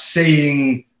that's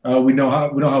saying we don't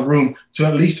have room to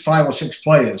at least 5 or 6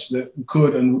 players that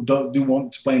could and do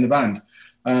want to play in the band.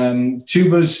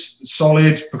 Tubas,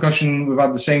 solid. Percussion, we've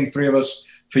had the same 3 of us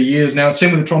for years now.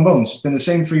 Same with the trombones. It's been the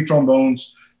same 3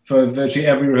 trombones for virtually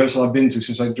every rehearsal I've been to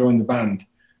since I joined the band.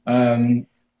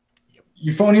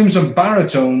 Euphoniums and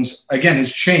baritones, again,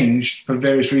 has changed for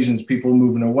various reasons. People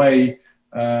moving away,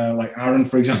 like Aaron,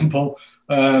 for example.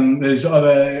 There's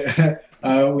other...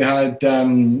 we had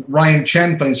Ryan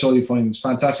Chen playing solo euphoniums,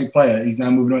 fantastic player. He's now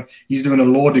moving away. He's doing a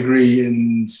law degree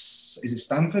in, is it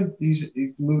Stanford? He's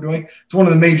moved away. It's one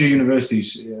of the major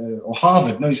universities, or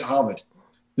Harvard. No, he's at Harvard,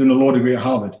 doing a law degree at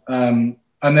Harvard. And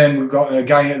then we've got a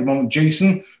guy at the moment,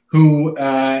 Jason, who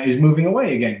is moving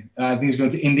away again. I think he's going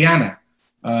to Indiana.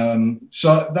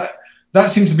 So that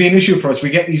seems to be an issue for us. We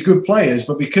get these good players,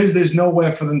 but because there's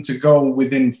nowhere for them to go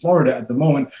within Florida at the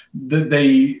moment, that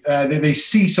they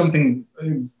see something,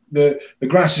 the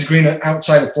grass is greener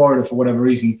outside of Florida for whatever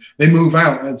reason. They move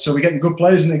out, and so we get the good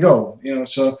players and they go.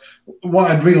 So what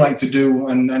I'd really like to do,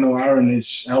 and I know Aaron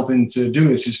is helping to do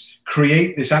this, is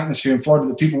create this atmosphere in Florida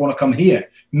that people want to come here,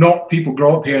 not people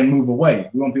grow up here and move away.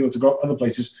 We want people to go other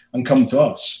places and come to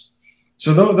us.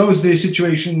 So those are the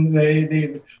situation,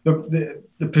 the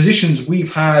positions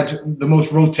we've had the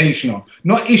most rotation on.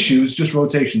 Not issues, just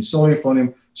rotation. Solo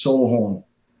euphonium, solo horn.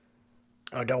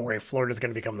 Oh, don't worry. Florida's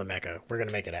going to become the Mecca. We're going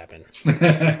to make it happen.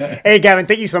 Hey, Gavin,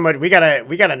 thank you so much. We got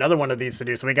another one of these to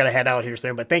do, so we got to head out here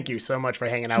soon. But thank you so much for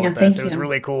hanging out with us. It was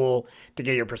really cool to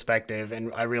get your perspective,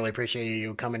 and I really appreciate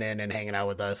you coming in and hanging out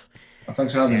with us. Well,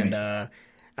 thanks for having me.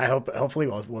 I hopefully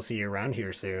we'll see you around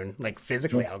here soon. Like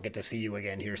physically, I'll get to see you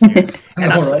again here soon.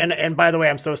 And by the way,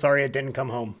 I'm so sorry it didn't come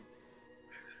home.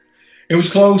 It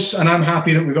was close, and I'm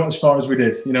happy that we got as far as we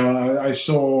did.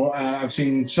 I've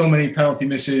seen so many penalty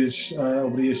misses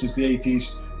over the years since the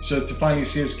 80s. So to finally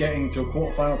see us getting to a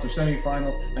quarterfinal, to a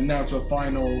semi-final, and now to a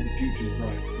final, the future's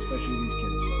bright, especially with these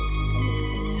kids. So.